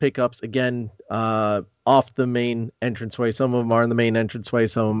bus pickups, again, off the main entranceway. Some of them are in the main entranceway.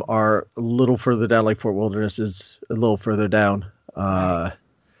 Some of them are a little further down, like Fort Wilderness is a little further down.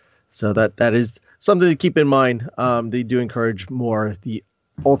 So that is something to keep in mind. They do encourage more the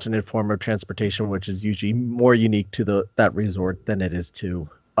alternate form of transportation, which is usually more unique to that resort than it is to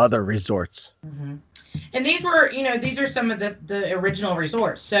other resorts. Mm-hmm. And these are some of the original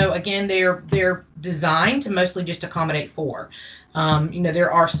resorts. So again, they're designed to mostly just accommodate 4.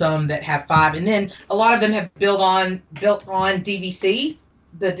 There are some that have 5, and then a lot of them have built on DVC,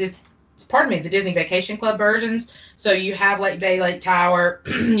 the Disney Vacation Club versions. So you have Lake Bay, Lake Tower,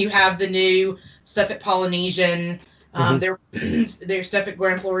 you have the new stuff at Polynesian, there's stuff at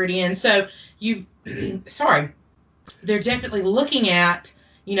Grand Floridian. So they're definitely looking at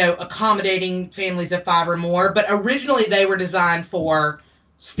accommodating families of 5 or more, but originally they were designed for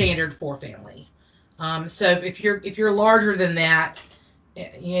standard 4 family. So if you're larger than that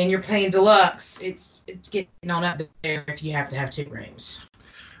and you're paying deluxe, it's getting on up there if you have to have 2 rooms.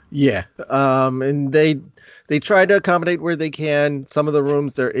 Yeah, and they try to accommodate where they can. Some of the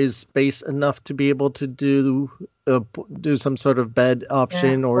rooms there is space enough to be able to do some sort of bed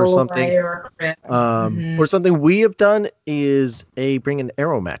option or something. Or something we have done is bring an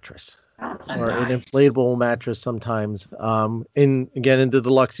Aero mattress or an inflatable mattress sometimes. In the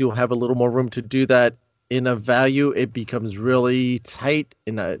deluxe, you'll have a little more room to do that. In a value, it becomes really tight,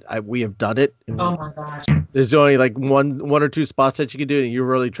 and we have done it. Oh my gosh! There's only like one or 2 spots that you can do, and you're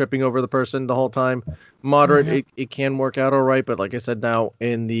really tripping over the person the whole time. Moderate, it can work out all right, but like I said, now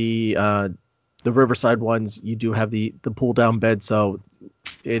in the Riverside ones, you do have the pull down bed, so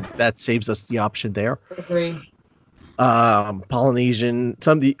that saves us the option there. I agree. Polynesian,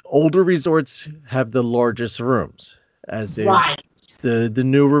 some of the older resorts have the largest rooms, the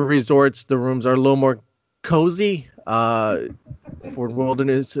newer resorts, the rooms are a little more cozy. For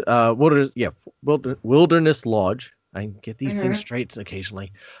Wilderness Lodge. I get these things straight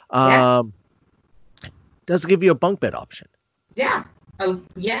occasionally. Does give you a bunk bed option. Yeah.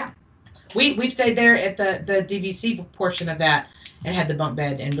 Yeah. We stayed there at the DVC portion of that and had the bunk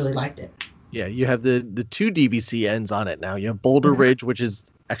bed and really liked it. Yeah, you have the 2 DVC ends on it now. You have Boulder Ridge, which is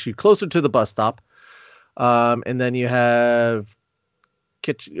actually closer to the bus stop. And then you have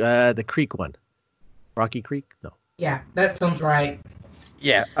the Creek one. Rocky Creek? No. Yeah, that sounds right.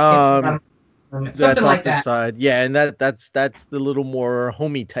 Yeah. Something like that. Side. Yeah, and that's the little more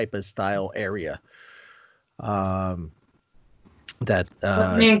homey type of style area. Great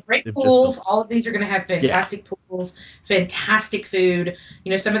pools. All of these are going to have fantastic pools, fantastic food.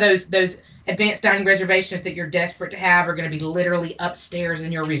 Some of those advanced dining reservations that you're desperate to have are going to be literally upstairs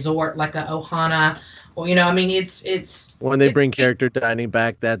in your resort, like a Ohana. Or it's when they bring character dining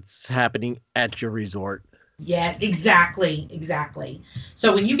back, that's happening at your resort. Yes, exactly.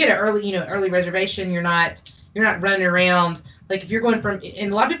 So when you get an early reservation, you're not running around like if you're going from,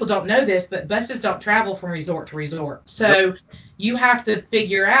 and a lot of people don't know this, but buses don't travel from resort to resort. So you have to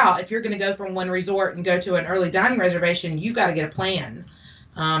figure out if you're going to go from one resort and go to an early dining reservation, you've got to get a plan.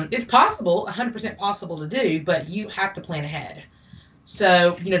 It's possible, 100% possible to do, but you have to plan ahead.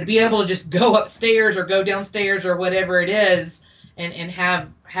 So, to be able to just go upstairs or go downstairs or whatever it is and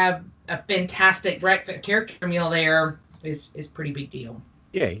have a fantastic breakfast character meal there is pretty big deal.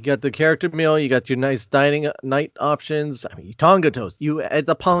 Yeah, you got the character meal, you got your nice dining night options. Tonga toast. You at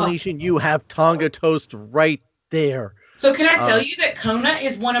the Polynesian, you have Tonga toast right there. So can I tell you that Kona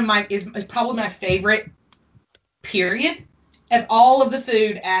is is probably my favorite, period. Of all of the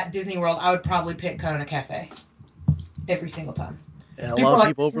food at Disney World, I would probably pick Kona Cafe every single time. And a lot of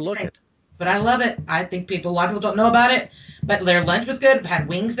people overlook it. But I love it. I think a lot of people don't know about it. But their lunch was good. I've had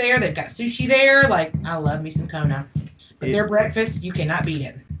wings there. They've got sushi there. I love me some Kona. But their breakfast, you cannot beat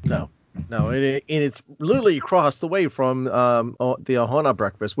it. No. And it's literally across the way from the Ohana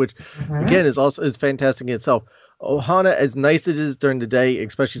breakfast, which, again, is fantastic in itself. Ohana, as nice as it is during the day,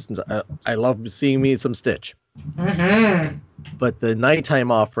 especially since I love seeing me some Stitch. But the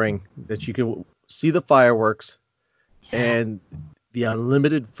nighttime offering that you can see the fireworks and the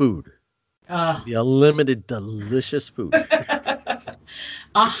unlimited food. The unlimited delicious food.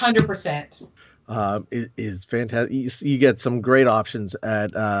 100%. Is fantastic. You get some great options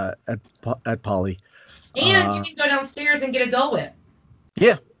at Poly. And you can go downstairs and get a Dole Whip.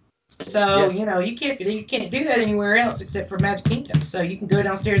 Yeah. So, Yeah. you can't do that anywhere else except for Magic Kingdom. So you can go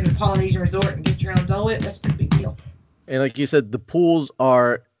downstairs in the Polynesian Resort and get your own Dole Whip. That's a pretty big deal. And like you said, the pools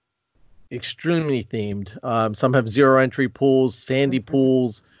are extremely themed. Some have zero entry pools, sandy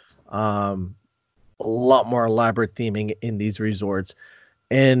pools, a lot more elaborate theming in these resorts.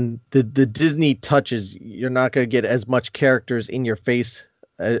 And the Disney touches, you're not going to get as much characters in your face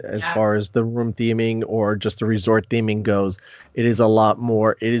as far as the room theming or just the resort theming goes. It is a lot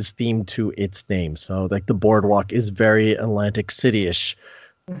more. It is themed to its name. So like the boardwalk is very Atlantic City-ish,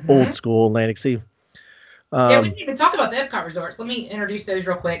 old school Atlantic City. Yeah, we didn't even talk about the Epcot resorts. Let me introduce those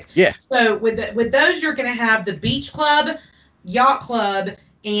real quick. Yeah. So with those, you're going to have the Beach Club, Yacht Club,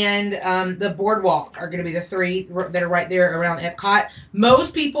 and the Boardwalk are going to be the three that are right there around Epcot.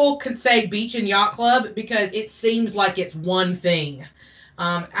 Most people could say Beach and Yacht Club because it seems like it's one thing.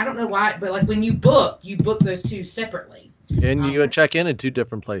 I don't know why, but like when you book those two separately. And you check in two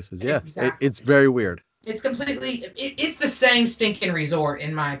different places. Yeah, exactly. It's very weird. It's completely, it's the same stinking resort,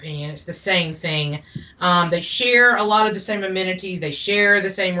 in my opinion. It's the same thing. They share a lot of the same amenities. They share the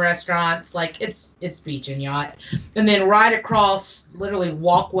same restaurants. Like, it's Beach and Yacht. And then right across, literally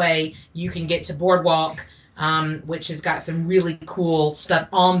walkway, you can get to Boardwalk, which has got some really cool stuff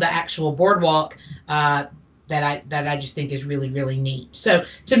on the actual boardwalk that I just think is really, really neat. So,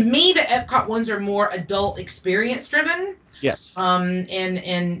 to me, the Epcot ones are more adult experience driven. Yes.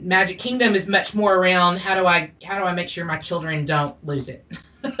 And Magic Kingdom is much more around how do I make sure my children don't lose it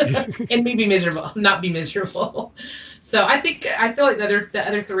and me not be miserable. So I feel like the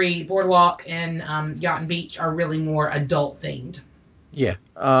other three, Boardwalk and Yacht and Beach, are really more adult themed. Yeah.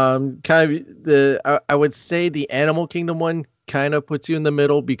 Kind of I would say the Animal Kingdom one kind of puts you in the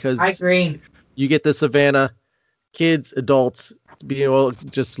middle because I agree. You get the Savannah, kids, adults, being able to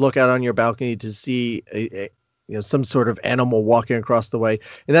just look out on your balcony to see some sort of animal walking across the way.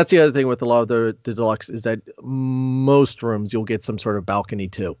 And that's the other thing with a lot of the deluxe is that most rooms you'll get some sort of balcony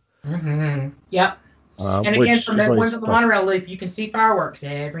too. Mm-hmm. Yep. And again, from those ones with the monorail loop, you can see fireworks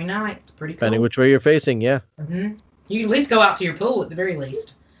every night. It's pretty cool. Depending which way you're facing, yeah. Mm-hmm. You can at least go out to your pool at the very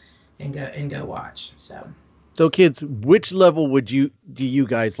least and go watch. So kids, which level do you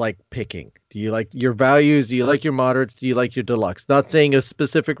guys like picking? Do you like your values? Do you like your moderates? Do you like your deluxe? Not saying a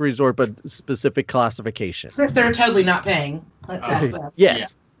specific resort, but specific classification. Since they're totally not paying, let's ask them.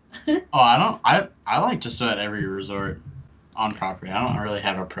 Yes. Yeah. I like just about every resort on property. I don't really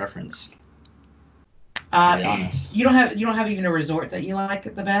have a preference. To be honest. You don't have even a resort that you like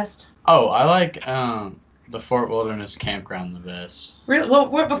the best? Oh, I like the Fort Wilderness Campground the best. Really? Well,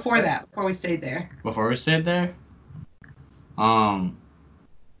 what before that? Before we stayed there? Before we stayed there?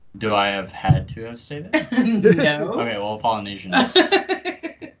 Do I have had to have stayed there? No. Okay, well, Polynesian is.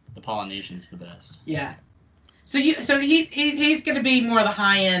 The Polynesian's the best. Yeah. So he's going to be more of the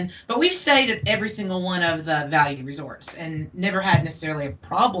high end, but we've stayed at every single one of the value resorts and never had necessarily a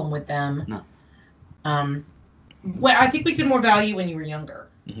problem with them. No. Well, I think we did more value when you were younger.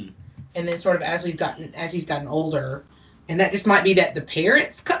 Mm-hmm. And then sort of as he's gotten older, and that just might be that the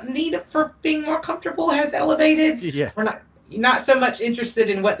parents' need for being more comfortable has elevated. Yeah. We're not so much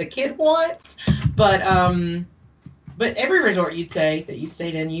interested in what the kid wants, but every resort you'd say that you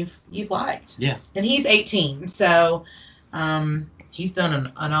stayed in, you've liked. Yeah. And he's 18, so he's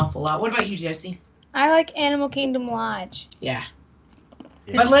done an awful lot. What about you, Josie? I like Animal Kingdom Lodge. Yeah.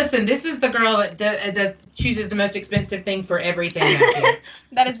 But listen, this is the girl that chooses the most expensive thing for everything out here.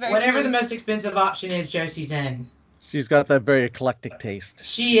 That is very Whatever true. the most expensive option is, Josie's in. She's got that very eclectic taste.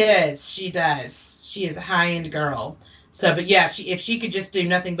 She is. She does. She is a high-end girl. So, but yeah, if she could just do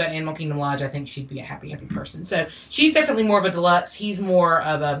nothing but Animal Kingdom Lodge, I think she'd be a happy person. So she's definitely more of a deluxe. He's more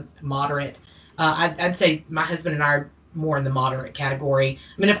of a moderate. I'd say my husband and I are more in the moderate category.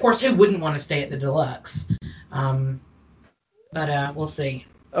 I mean, of course, who wouldn't want to stay at the deluxe? But we'll see.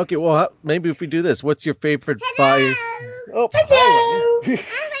 Okay, well, maybe if we do this, what's your favorite buy? Oh, Hello. hi. I'm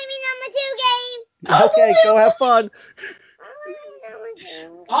blaming number 2 game. Okay, go have fun.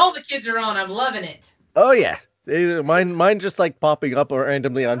 All the kids are on. I'm loving it. Oh yeah, mine just like popping up or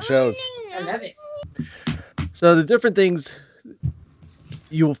randomly on shows. I love it. So the different things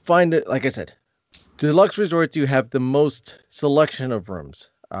you'll find it, like I said, deluxe resorts you have the most selection of rooms.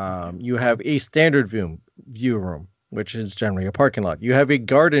 You have a standard view room, which is generally a parking lot. You have a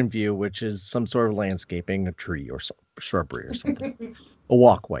garden view, which is some sort of landscaping, a tree or some shrubbery or something, a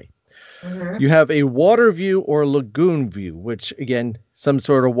walkway. Mm-hmm. You have a water view or lagoon view, which again, some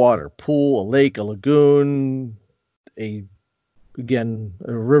sort of water, pool, a lake, a lagoon, a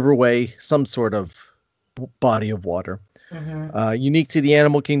riverway, some sort of body of water. Unique to the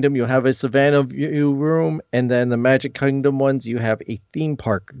Animal Kingdom, you'll have a Savannah view room, and then the Magic Kingdom ones, you have a theme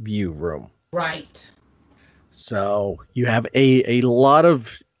park view room. Right. So you have a lot of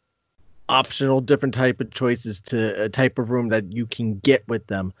optional different type of choices to a type of room that you can get with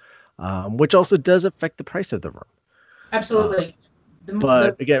them, which also does affect the price of the room. Absolutely.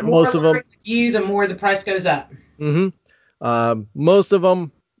 Again, most of them, the more the price goes up. Most of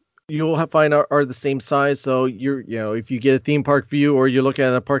them you'll find are the same size. So if you get a theme park view or you look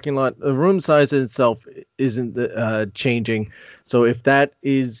at a parking lot, the room size in itself isn't changing. So if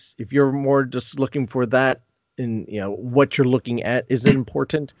you're more just looking for that, and what you're looking at isn't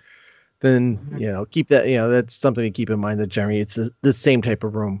important, then keep that. That's something to keep in mind. That generally it's the same type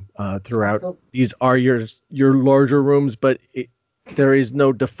of room throughout. Absolutely. These are your larger rooms, but there is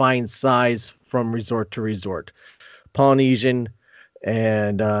no defined size from resort to resort. Polynesian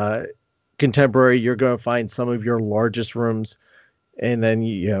and Contemporary, you're going to find some of your largest rooms, and then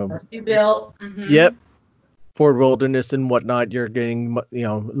built. Yep. Fort Wilderness and whatnot, you're getting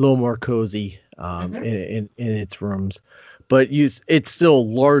a little more cozy in its rooms, but it's still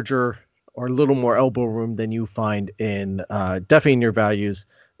larger or a little more elbow room than you find in definitely in your values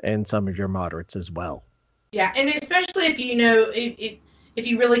and some of your moderates as well. Yeah, and especially if if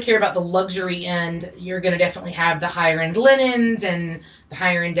you really care about the luxury end, you're going to definitely have the higher end linens and the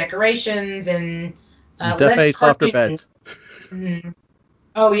higher end decorations and definitely softer beds.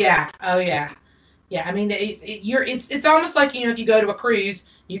 Oh yeah. Yeah, I mean it's almost like if you go to a cruise,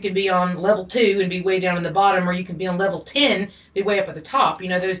 you can be on level 2 and be way down in the bottom, or you can be on level 10, be way up at the top.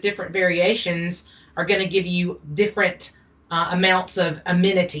 Those different variations are going to give you different amounts of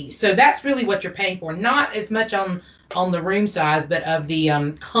amenities. So that's really what you're paying for, not as much on the room size, but of the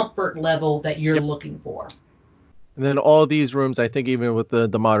comfort level that you're looking for. And then all these rooms, I think even with the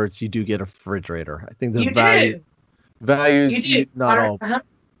moderates, you do get a refrigerator. I think the values, not all.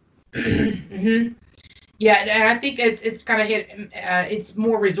 Yeah, and I think it's kind of it's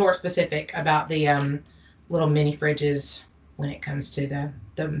more resort specific about the little mini fridges when it comes to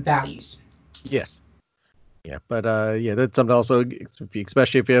the values. Yes. Yeah, but that's something also,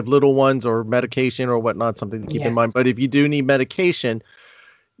 especially if you have little ones or medication or whatnot, something to keep in mind. But if you do need medication,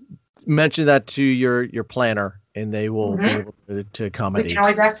 mention that to your planner, and they will be able to accommodate. We can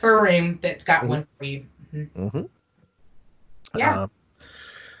always ask for a room that's got one for you. Yeah.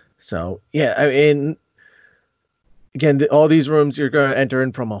 So yeah, I mean, again, all these rooms you're going to enter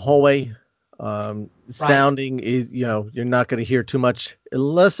in from a hallway. Sounding is, you're not going to hear too much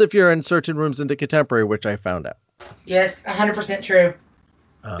unless if you're in certain rooms in the Contemporary, which I found out. Yes, 100% true.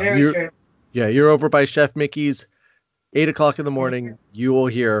 Very true. Yeah, you're over by Chef Mickey's, 8 o'clock in the morning. You will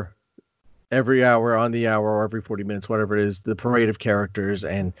hear every hour on the hour or every 40 minutes, whatever it is, the parade of characters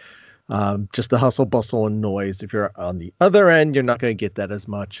and just the hustle, bustle, and noise. If you're on the other end, you're not going to get that as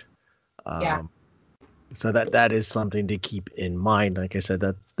much. So that is something to keep in mind. Like I said,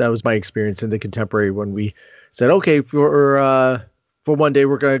 that was my experience in the Contemporary when we said, okay, for one day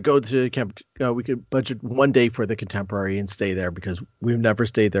we're going to go to camp. We could budget one day for the Contemporary and stay there because we've never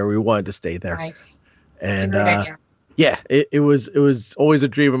stayed there. We wanted to stay there. Nice. And it was always a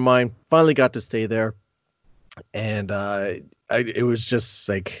dream of mine. Finally got to stay there, and it was just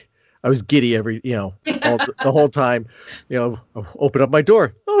like I was giddy the whole time. Open up my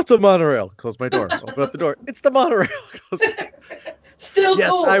door. Oh, it's a monorail. Close my door. Open up the door. It's the monorail. Still yes,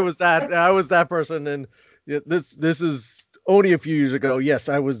 cool. I was that person, and this is only a few years ago. Yes,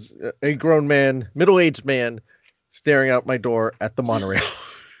 I was a grown man, middle-aged man, staring out my door at the monorail.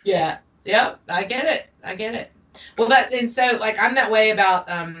 Yeah. I get it. Well, so like I'm that way about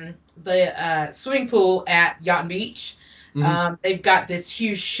the swimming pool at Yacht and Beach. They've got this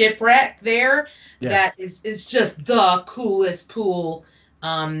huge shipwreck there that is just the coolest pool.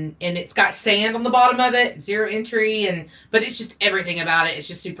 And it's got sand on the bottom of it, 0 entry, but it's just everything about it. It's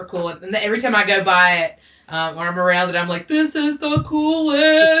just super cool. And every time I go by it, or I'm around it, I'm like, this is the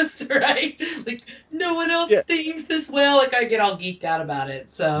coolest, right? Like no one else themes this well. Like I get all geeked out about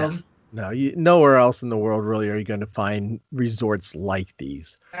it. So. No, nowhere else in the world really are you going to find resorts like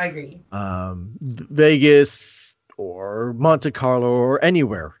these. I agree. Vegas or Monte Carlo or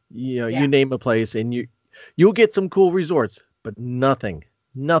anywhere, you name a place, and you'll get some cool resorts, but nothing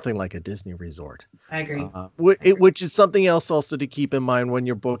like a Disney resort. I agree. Which is something else also to keep in mind when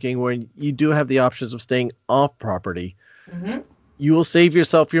you're booking, when you do have the options of staying off property. You will save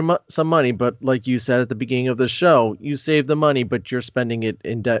yourself some money, but like you said at the beginning of the show, you save the money, but you're spending it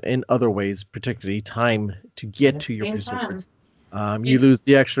in other ways, particularly time to get to your resort. You lose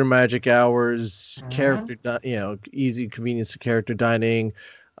the extra magic hours, character, easy convenience of character dining,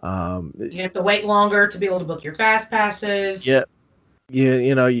 You have to wait longer to be able to book your fast passes. Yeah.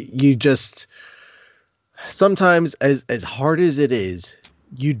 You just sometimes as hard as it is,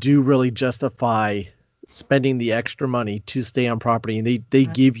 you do really justify spending the extra money to stay on property, and they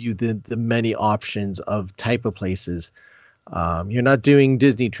give you the many options of type of places. You're not doing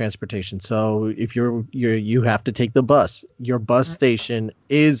Disney transportation, so if you have to take the bus. Your bus station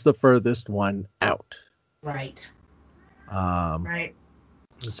is the furthest one out. Right. Right.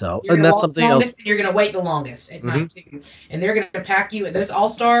 So, and that's something else. You're going to wait the longest at night too, and they're going to pack you. Those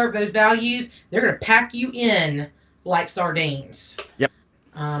All-Star, those values, they're going to pack you in like sardines. Yep.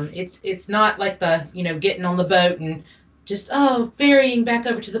 It's not like the getting on the boat and just ferrying back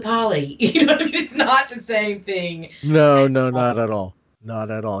over to the Poly. You know what I mean? It's not the same thing. No, not at all.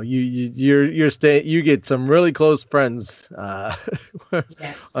 Not at all. You get some really close friends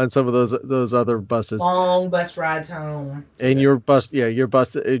yes. on some of those other buses. Long bus rides home. And your bus,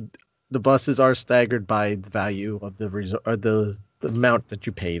 the buses are staggered by the value of the resort, or the amount that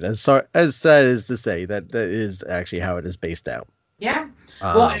you paid. As sad as to say, that is actually how it is based out. Yeah.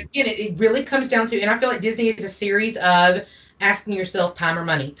 Well, again, it really comes down to, and I feel like Disney is a series of asking yourself time or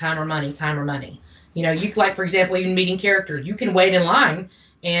money, time or money, time or money. You like, for example, even meeting characters. You can wait in line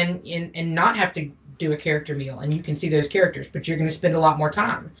and not have to do a character meal, and you can see those characters, but you're going to spend a lot more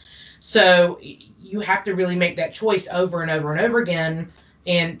time. So you have to really make that choice over and over and over again.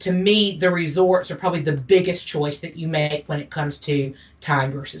 And to me, the resorts are probably the biggest choice that you make when it comes to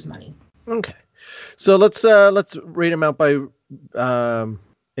time versus money. Okay. So let's rate them out by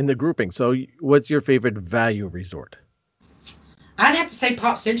in the grouping. So what's your favorite value resort? I'd have to say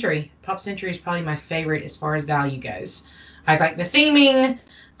Pop Century. Pop Century is probably my favorite as far as value goes. I like the theming,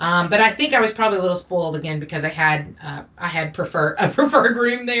 but I think I was probably a little spoiled again because I had a preferred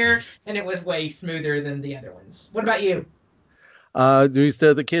room there, and it was way smoother than the other ones. What about you? Do you still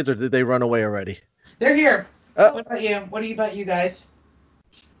have the kids, or did they run away already? They're here. What about you? What about you guys?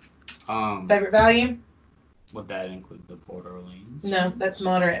 Favorite value? Would that include the Port Orleans? No, that's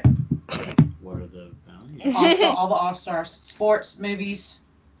moderate. What are the values? All the All-Stars. Sports, movies,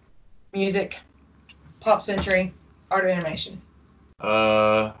 music, Pop Century, Art of Animation.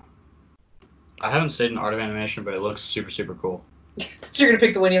 I haven't stayed in Art of Animation, but it looks super, super cool. So you're going to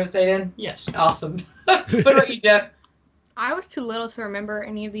pick the one you haven't stayed in? Yes. Awesome. What about you, Jeff? I was too little to remember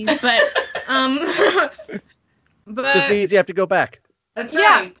any of these, but Just means you have to go back. That's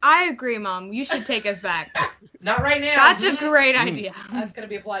yeah, right. I agree, Mom. You should take us back. Not right now. That's a great idea. That's going to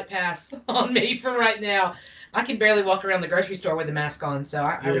be a flight pass on me for right now. I can barely walk around the grocery store with a mask on, so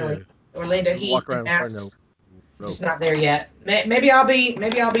I really Orlando heat and masks. No. Just not there yet. Maybe I'll be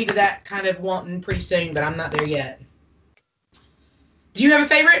to that kind of wanting pretty soon, but I'm not there yet. Do you have a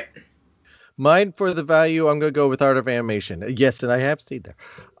favorite? Mine for the value, I'm going to go with Art of Animation. Yes, and I have stayed there.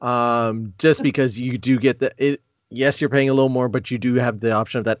 Just because you do get yes, you're paying a little more, but you do have the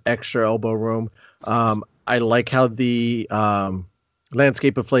option of that extra elbow room. I like how the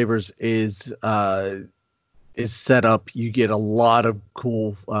Landscape of Flavors is set up. You get a lot of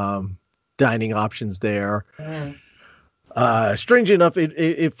cool dining options there. Strange enough,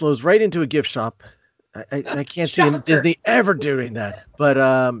 it flows right into a gift shop. I can't see Disney ever doing that,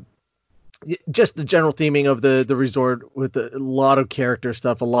 but just the general theming of the resort with a lot of character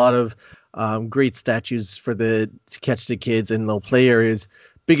stuff, a lot of great statues to catch the kids in the play areas.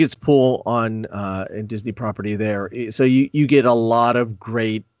 Biggest pool on in Disney property there, so you get a lot of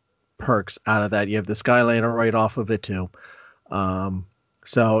great perks out of that. You have the Skyliner right off of it too.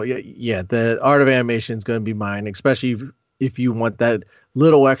 So yeah, the Art of Animation is going to be mine, especially if you want that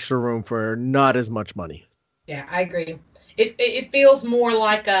little extra room for not as much money. Yeah, I agree. It feels more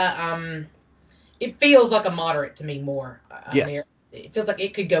like a moderate to me more. Yes. It feels like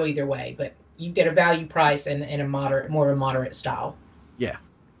it could go either way, but you get a value price and a more of a moderate style. Yeah,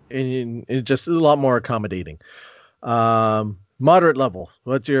 and just a lot more accommodating. Moderate level.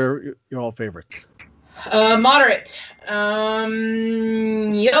 What's your all favorites? Moderate.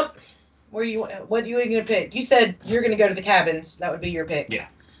 Yep. What are you gonna pick? You said you're gonna go to the cabins. That would be your pick. Yeah.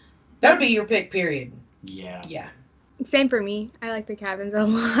 That would be your pick. Period. Yeah. Yeah. Same for me. I like the cabins a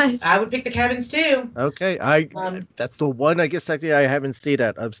lot. I would pick the cabins too. Okay, that's the one I guess actually I haven't stayed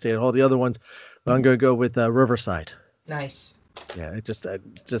at. I've stayed at all the other ones, but I'm gonna go with Riverside. Nice. Yeah, just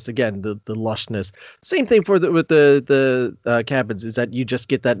again the lushness. Same thing with the cabins is that you just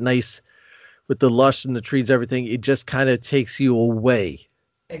get that nice with the lush and the trees, everything. It just kind of takes you away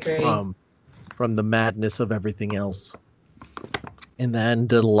from the madness of everything else. And then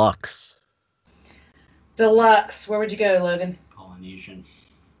Deluxe. Deluxe. Where would you go, Logan? Polynesian.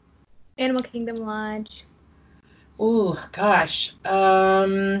 Animal Kingdom Lodge. Ooh, gosh.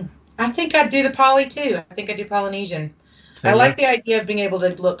 I think I'd do the Poly too. I think I'd do Polynesian. I like the idea of being able to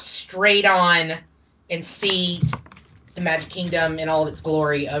look straight on and see the Magic Kingdom in all of its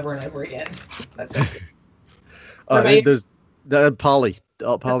glory over and over again. That's it. There's the Poly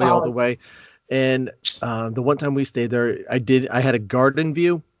all the way. And the one time we stayed there, I had a garden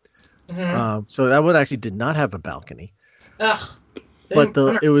view. Mm-hmm. So that one actually did not have a balcony. Ugh. But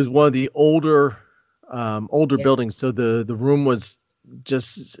it was one of the older buildings, so the room was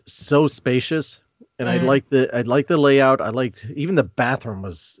just so spacious, and I liked the layout. I liked even the bathroom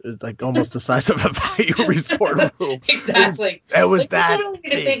was like almost the size of a Value Resort room. Exactly. It was like, that. You really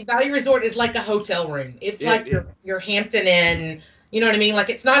need to think Value Resort is like a hotel room. It's like your Hampton Inn. You know what I mean? Like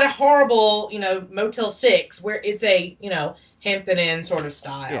it's not a horrible Motel 6 where it's a Hampton Inn sort of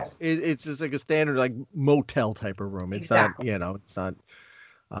style. Yeah, it's just like a standard like motel type of room. It's exactly. not it's not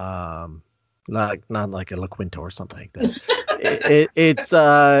not like a La Quinta or something like that.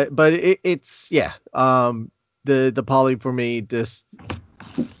 The Poly for me, it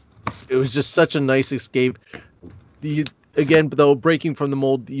was just such a nice escape. Again, though, breaking from the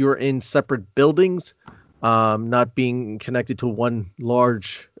mold, you're in separate buildings, not being connected to one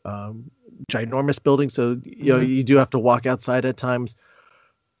large ginormous building, so you do have to walk outside at times,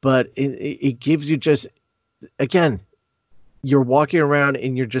 but it gives you just, again, you're walking around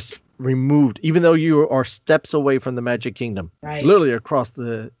and you're just removed, even though you are steps away from the Magic Kingdom, right, literally across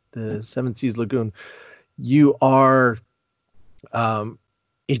the Seven Seas Lagoon. You are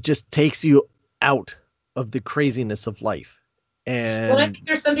it just takes you out of the craziness of life. And I think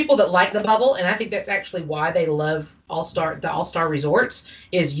there's some people that like the bubble, and I think that's actually why they love the All-Star resorts.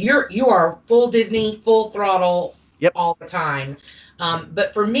 Is you are full Disney, full throttle, all the time.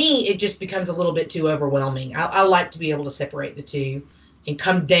 But for me, it just becomes a little bit too overwhelming. I like to be able to separate the two and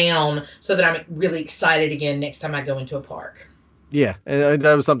come down so that I'm really excited again next time I go into a park. Yeah, and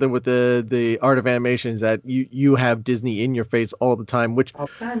that was something with the Art of Animation, is that you have Disney in your face all the time, which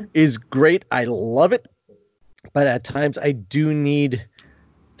is great. I love it. But at times I do need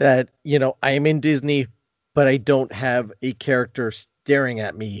that, I am in Disney, but I don't have a character staring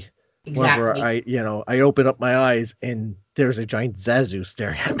at me. Exactly. Whenever I open up my eyes and there's a giant Zazu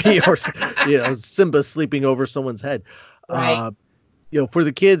staring at me, or Simba sleeping over someone's head. Right. For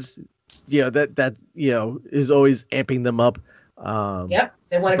the kids, that is always amping them up.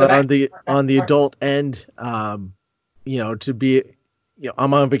 They want to go back. On the adult end, to be.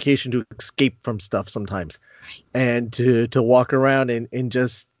 I'm on vacation to escape from stuff sometimes, and to walk around and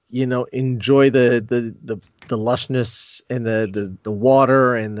just enjoy the lushness and the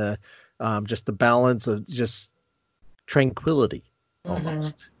water and the just the balance of just tranquility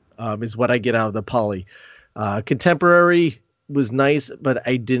almost is what I get out of the Poly. Contemporary was nice, but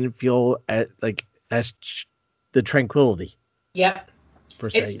I didn't feel as the tranquility. Yep.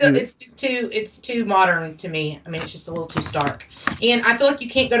 It's too modern to me. I mean, it's just a little too stark. And I feel like you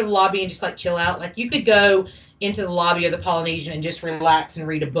can't go to the lobby and just like chill out. Like you could go into the lobby of the Polynesian and just relax and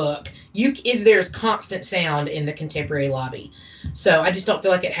read a book. There's constant sound in the Contemporary lobby. So I just don't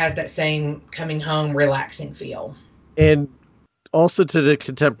feel like it has that same coming home relaxing feel. And also, to the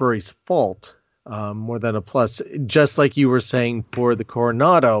Contemporary's fault, more than a plus, just like you were saying for the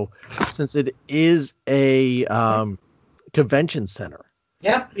Coronado, since it is a convention center.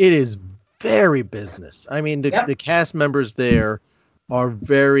 Yep. It is very business. I mean, the cast members there are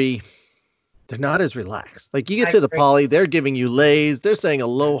they're not as relaxed. Like, you get to the Poly, they're giving you lays, they're saying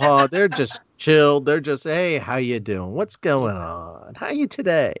aloha, they're just chilled, they're just, hey, how you doing? What's going on? How you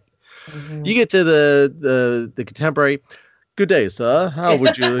today? Mm-hmm. You get to the Contemporary, good day, sir. How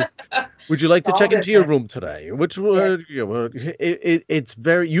would you like to check into your room today? It's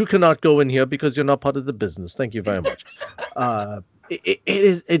very, you cannot go in here because you're not part of the business. Thank you very much.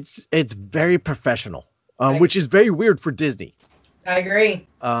 It's very professional, which is very weird for Disney. I agree.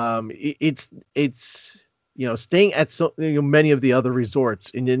 It's staying at many of the other resorts,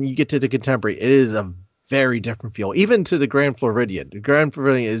 and then you get to the Contemporary, it is a very different feel, even to the Grand Floridian. The Grand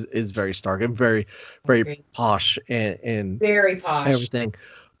Floridian is very stark and very, very posh and very posh everything,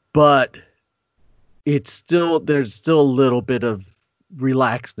 but there's still a little bit of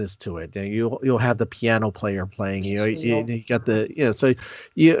relaxedness to it. You'll have the piano player playing. You got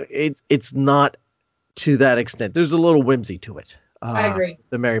it's not to that extent. There's a little whimsy to it. I agree.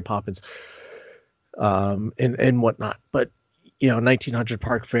 The Mary Poppins, and whatnot. But 1900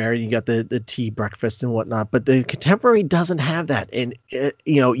 Park Fair, you got the tea breakfast and whatnot. But the Contemporary doesn't have that. And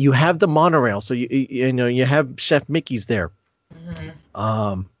you have the monorail, so you have Chef Mickey's there.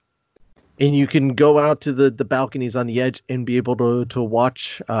 Mm-hmm. And you can go out to the balconies on the edge and be able to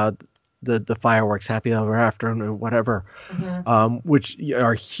watch the fireworks, happy ever after, or whatever, Mhm. which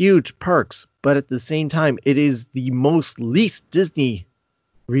are huge perks. But at the same time, it is the most least Disney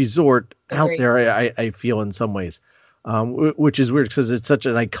resort out Agreed. there. I feel in some ways, which is weird because it's such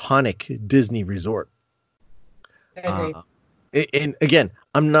an iconic Disney resort. Agreed. And again,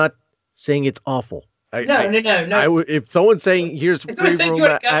 I'm not saying it's awful. No. If someone's saying here's If someone free said room you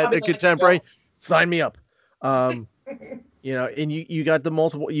wanna go, at I'd the be like, Contemporary, go. sign me up. You know, and you got the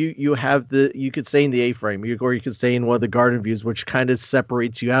multiple. You have you could stay in the A-frame, or you could stay in one of the garden views, which kind of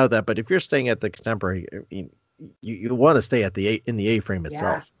separates you out of that. But if you're staying at the Contemporary, I mean, you want to stay in the A-frame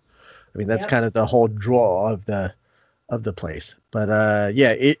itself. I mean, that's kind of the whole draw of the place. But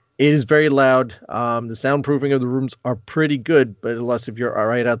yeah, it is very loud. The soundproofing of the rooms are pretty good, but unless if you're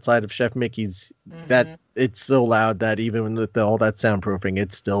right outside of Chef Mickey's, that it's so loud that even with all that soundproofing,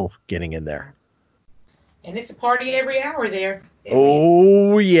 it's still getting in there. And it's a party every hour there.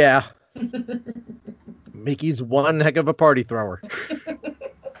 Oh yeah. Mickey's one heck of a party thrower.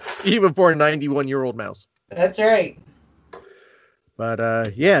 Even for a 91-year-old mouse. That's right.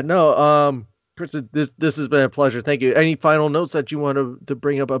 But yeah, no, Kristen, this has been a pleasure. Thank you. Any final notes that you want to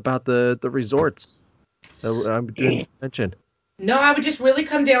bring up about the resorts that I'm going to mention? No, I would just really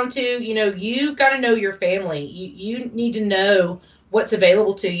come down to, you got to know your family. You need to know what's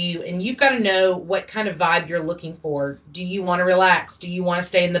available to you, and you've got to know what kind of vibe you're looking for. Do you want to relax? Do you want to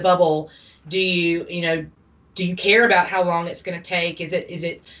stay in the bubble? Do you care about how long it's going to take? Is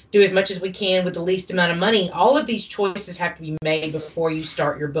it do as much as we can with the least amount of money? All of these choices have to be made before you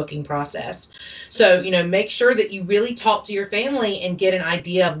start your booking process. So, make sure that you really talk to your family and get an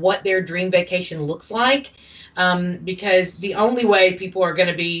idea of what their dream vacation looks like, because the only way people are going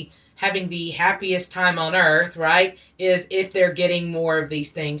to be having the happiest time on earth, right, is if they're getting more of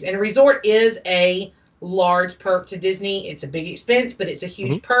these things. And a resort is a large perk to Disney. It's a big expense, but it's a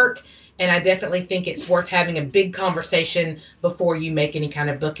huge perk. And I definitely think it's worth having a big conversation before you make any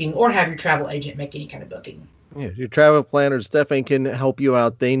kind of booking or have your travel agent make any kind of booking. Yeah, your travel planners definitely can help you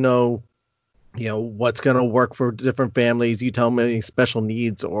out. They know, what's going to work for different families. You tell them any special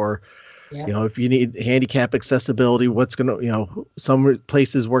needs or, if you need handicap accessibility, what's going to, some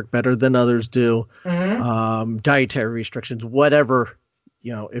places work better than others do. Dietary restrictions, whatever,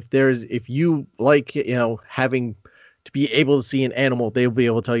 if you like, having to be able to see an animal, they'll be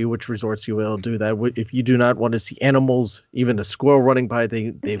able to tell you which resorts you will do that. If you do not want to see animals, even a squirrel running by,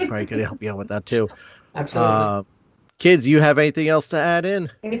 they probably could help you out with that too. Absolutely. Kids, you have anything else to add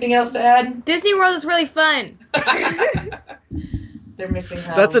in? Anything else to add? Disney World is really fun. They're missing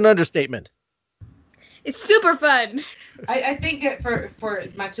home. That's an understatement. It's super fun. I think that for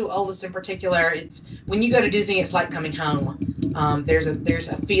my two oldest in particular, it's when you go to Disney, it's like coming home. There's a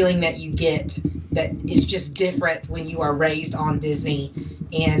feeling that you get that is just different when you are raised on Disney,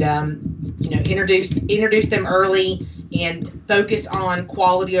 and introduce them early and focus on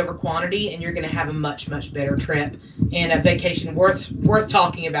quality over quantity, and you're going to have a much better trip and a vacation worth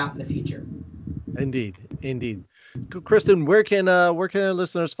talking about in the future. Indeed. Kristen, where can our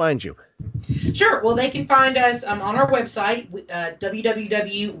listeners find you? Sure. Well, they can find us on our website,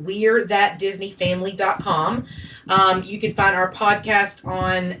 www.we'rethatdisneyfamily.com. You can find our podcast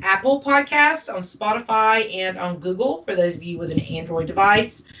on Apple Podcasts, on Spotify, and on Google for those of you with an Android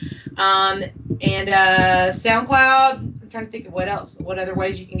device. And SoundCloud. I'm trying to think of what other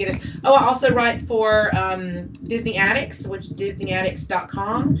ways you can get us. Oh, I also write for Disney Addicts, which is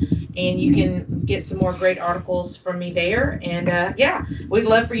DisneyAddicts.com, and you can get some more great articles from me there. And we'd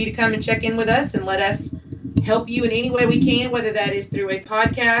love for you to come and check in with us and let us help you in any way we can, whether that is through a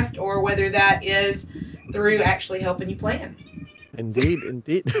podcast or whether that is through actually helping you plan. Indeed.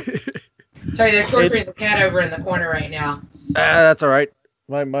 Sorry, they're torturing the cat over in the corner right now. That's all right.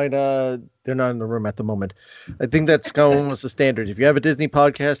 They're not in the room at the moment. I think that's almost a standard. If you have a Disney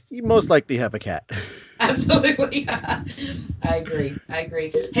podcast, you most likely have a cat. Absolutely. I agree.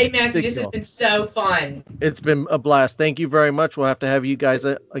 Hey, Matthew, this has been so fun. It's been a blast. Thank you very much. We'll have to have you guys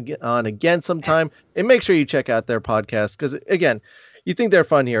on again sometime. And make sure you check out their podcast because, again, you think they're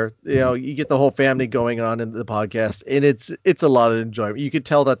fun here. You get the whole family going on in the podcast, and it's a lot of enjoyment. You could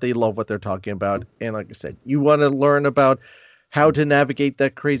tell that they love what they're talking about. And like I said, you want to learn about how to navigate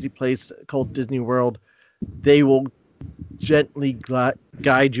that crazy place called Disney World. They will gently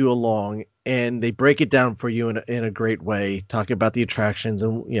guide you along, and they break it down for you in a great way, talking about the attractions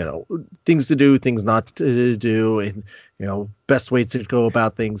and things to do, things not to do, and best way to go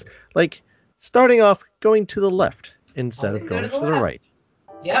about things. Like starting off going to the left instead of going to the right.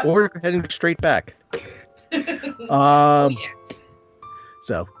 Yep. Or heading straight back.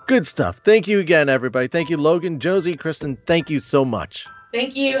 So good stuff. Thank you again, everybody. Thank you, Logan, Josie, Kristen. Thank you so much.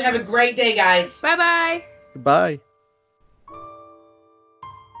 Thank you. Have a great day, guys. Bye-bye. Goodbye.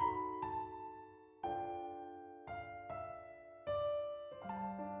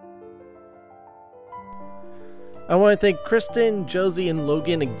 I want to thank Kristen, Josie, and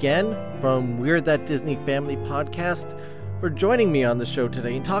Logan again from We're That Disney Family podcast for joining me on the show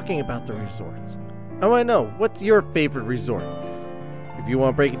today and talking about the resorts. I want to know, what's your favorite resort? If you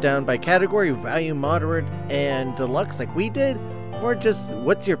want to break it down by category, value, moderate, and deluxe like we did, or just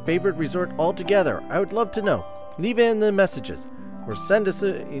what's your favorite resort altogether, I would love to know. Leave it in the messages, or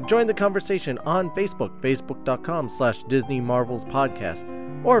join the conversation on Facebook, facebook.com/Disney Marvels Podcast,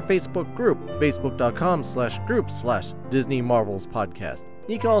 or Facebook group, facebook.com/group/Disney Marvels Podcast.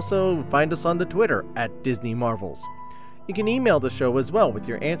 You can also find us on the Twitter at Disney Marvels. You can email the show as well with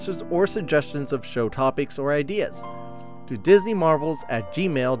your answers or suggestions of show topics or ideas to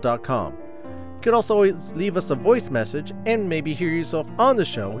disneymarvels@gmail.com. You could also always leave us a voice message and maybe hear yourself on the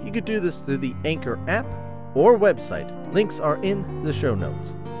show. You could do this through the Anchor app or website. Links are in the show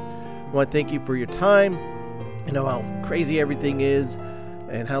notes. I want to thank you for your time. I know how crazy everything is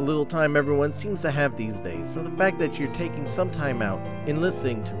and how little time everyone seems to have these days. So the fact that you're taking some time out and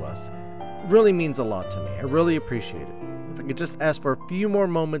listening to us really means a lot to me. I really appreciate it. If I could just ask for a few more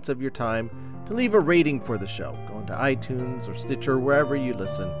moments of your time to leave a rating for the show. Go into iTunes or Stitcher, wherever you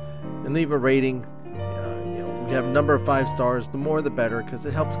listen, and leave a rating. We have a number of 5 stars. The more the better, because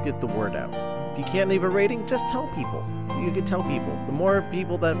it helps get the word out. If you can't leave a rating, just tell people. You can tell people. The more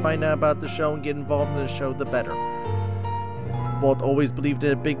people that find out about the show and get involved in the show, the better. Walt always believed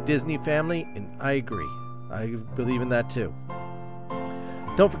in a big Disney family, and I agree. I believe in that too.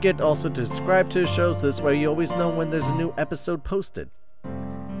 Don't forget also to subscribe to the shows. This way you always know when there's a new episode posted.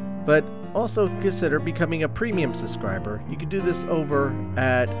 But also consider becoming a premium subscriber. You can do this over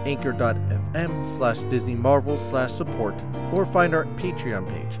at anchor.fm/DisneyMarvels/support or find our Patreon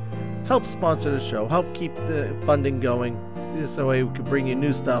page. Help sponsor the show, help keep the funding going. This way we can bring you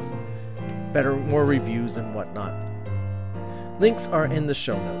new stuff, better, more reviews and whatnot. Links are in the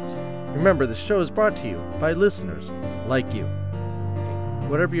show notes. Remember, the show is brought to you by listeners like you.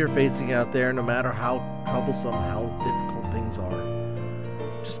 Whatever you're facing out there, no matter how troublesome, how difficult things are,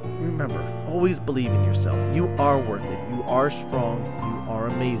 just remember, always believe in yourself. You are worth it. You are strong. You are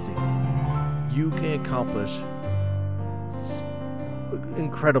amazing. You can accomplish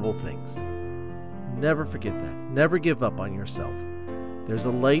incredible things. Never forget that. Never give up on yourself. There's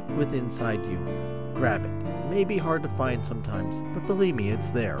a light within inside you. Grab it. It may be hard to find sometimes, but believe me,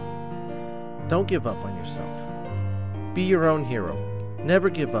 it's there. Don't give up on yourself. Be your own hero. Never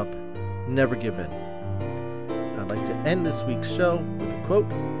give up. Never give in. I'd like to end this week's show with a quote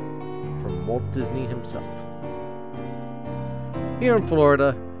from Walt Disney himself. Here in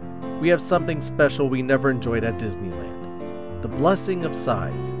Florida, we have something special we never enjoyed at Disneyland. The blessing of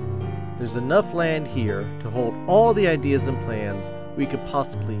size. There's enough land here to hold all the ideas and plans we could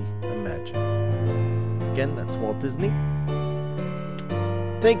possibly imagine. Again, that's Walt Disney.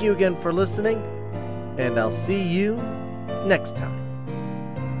 Thank you again for listening, and I'll see you next time.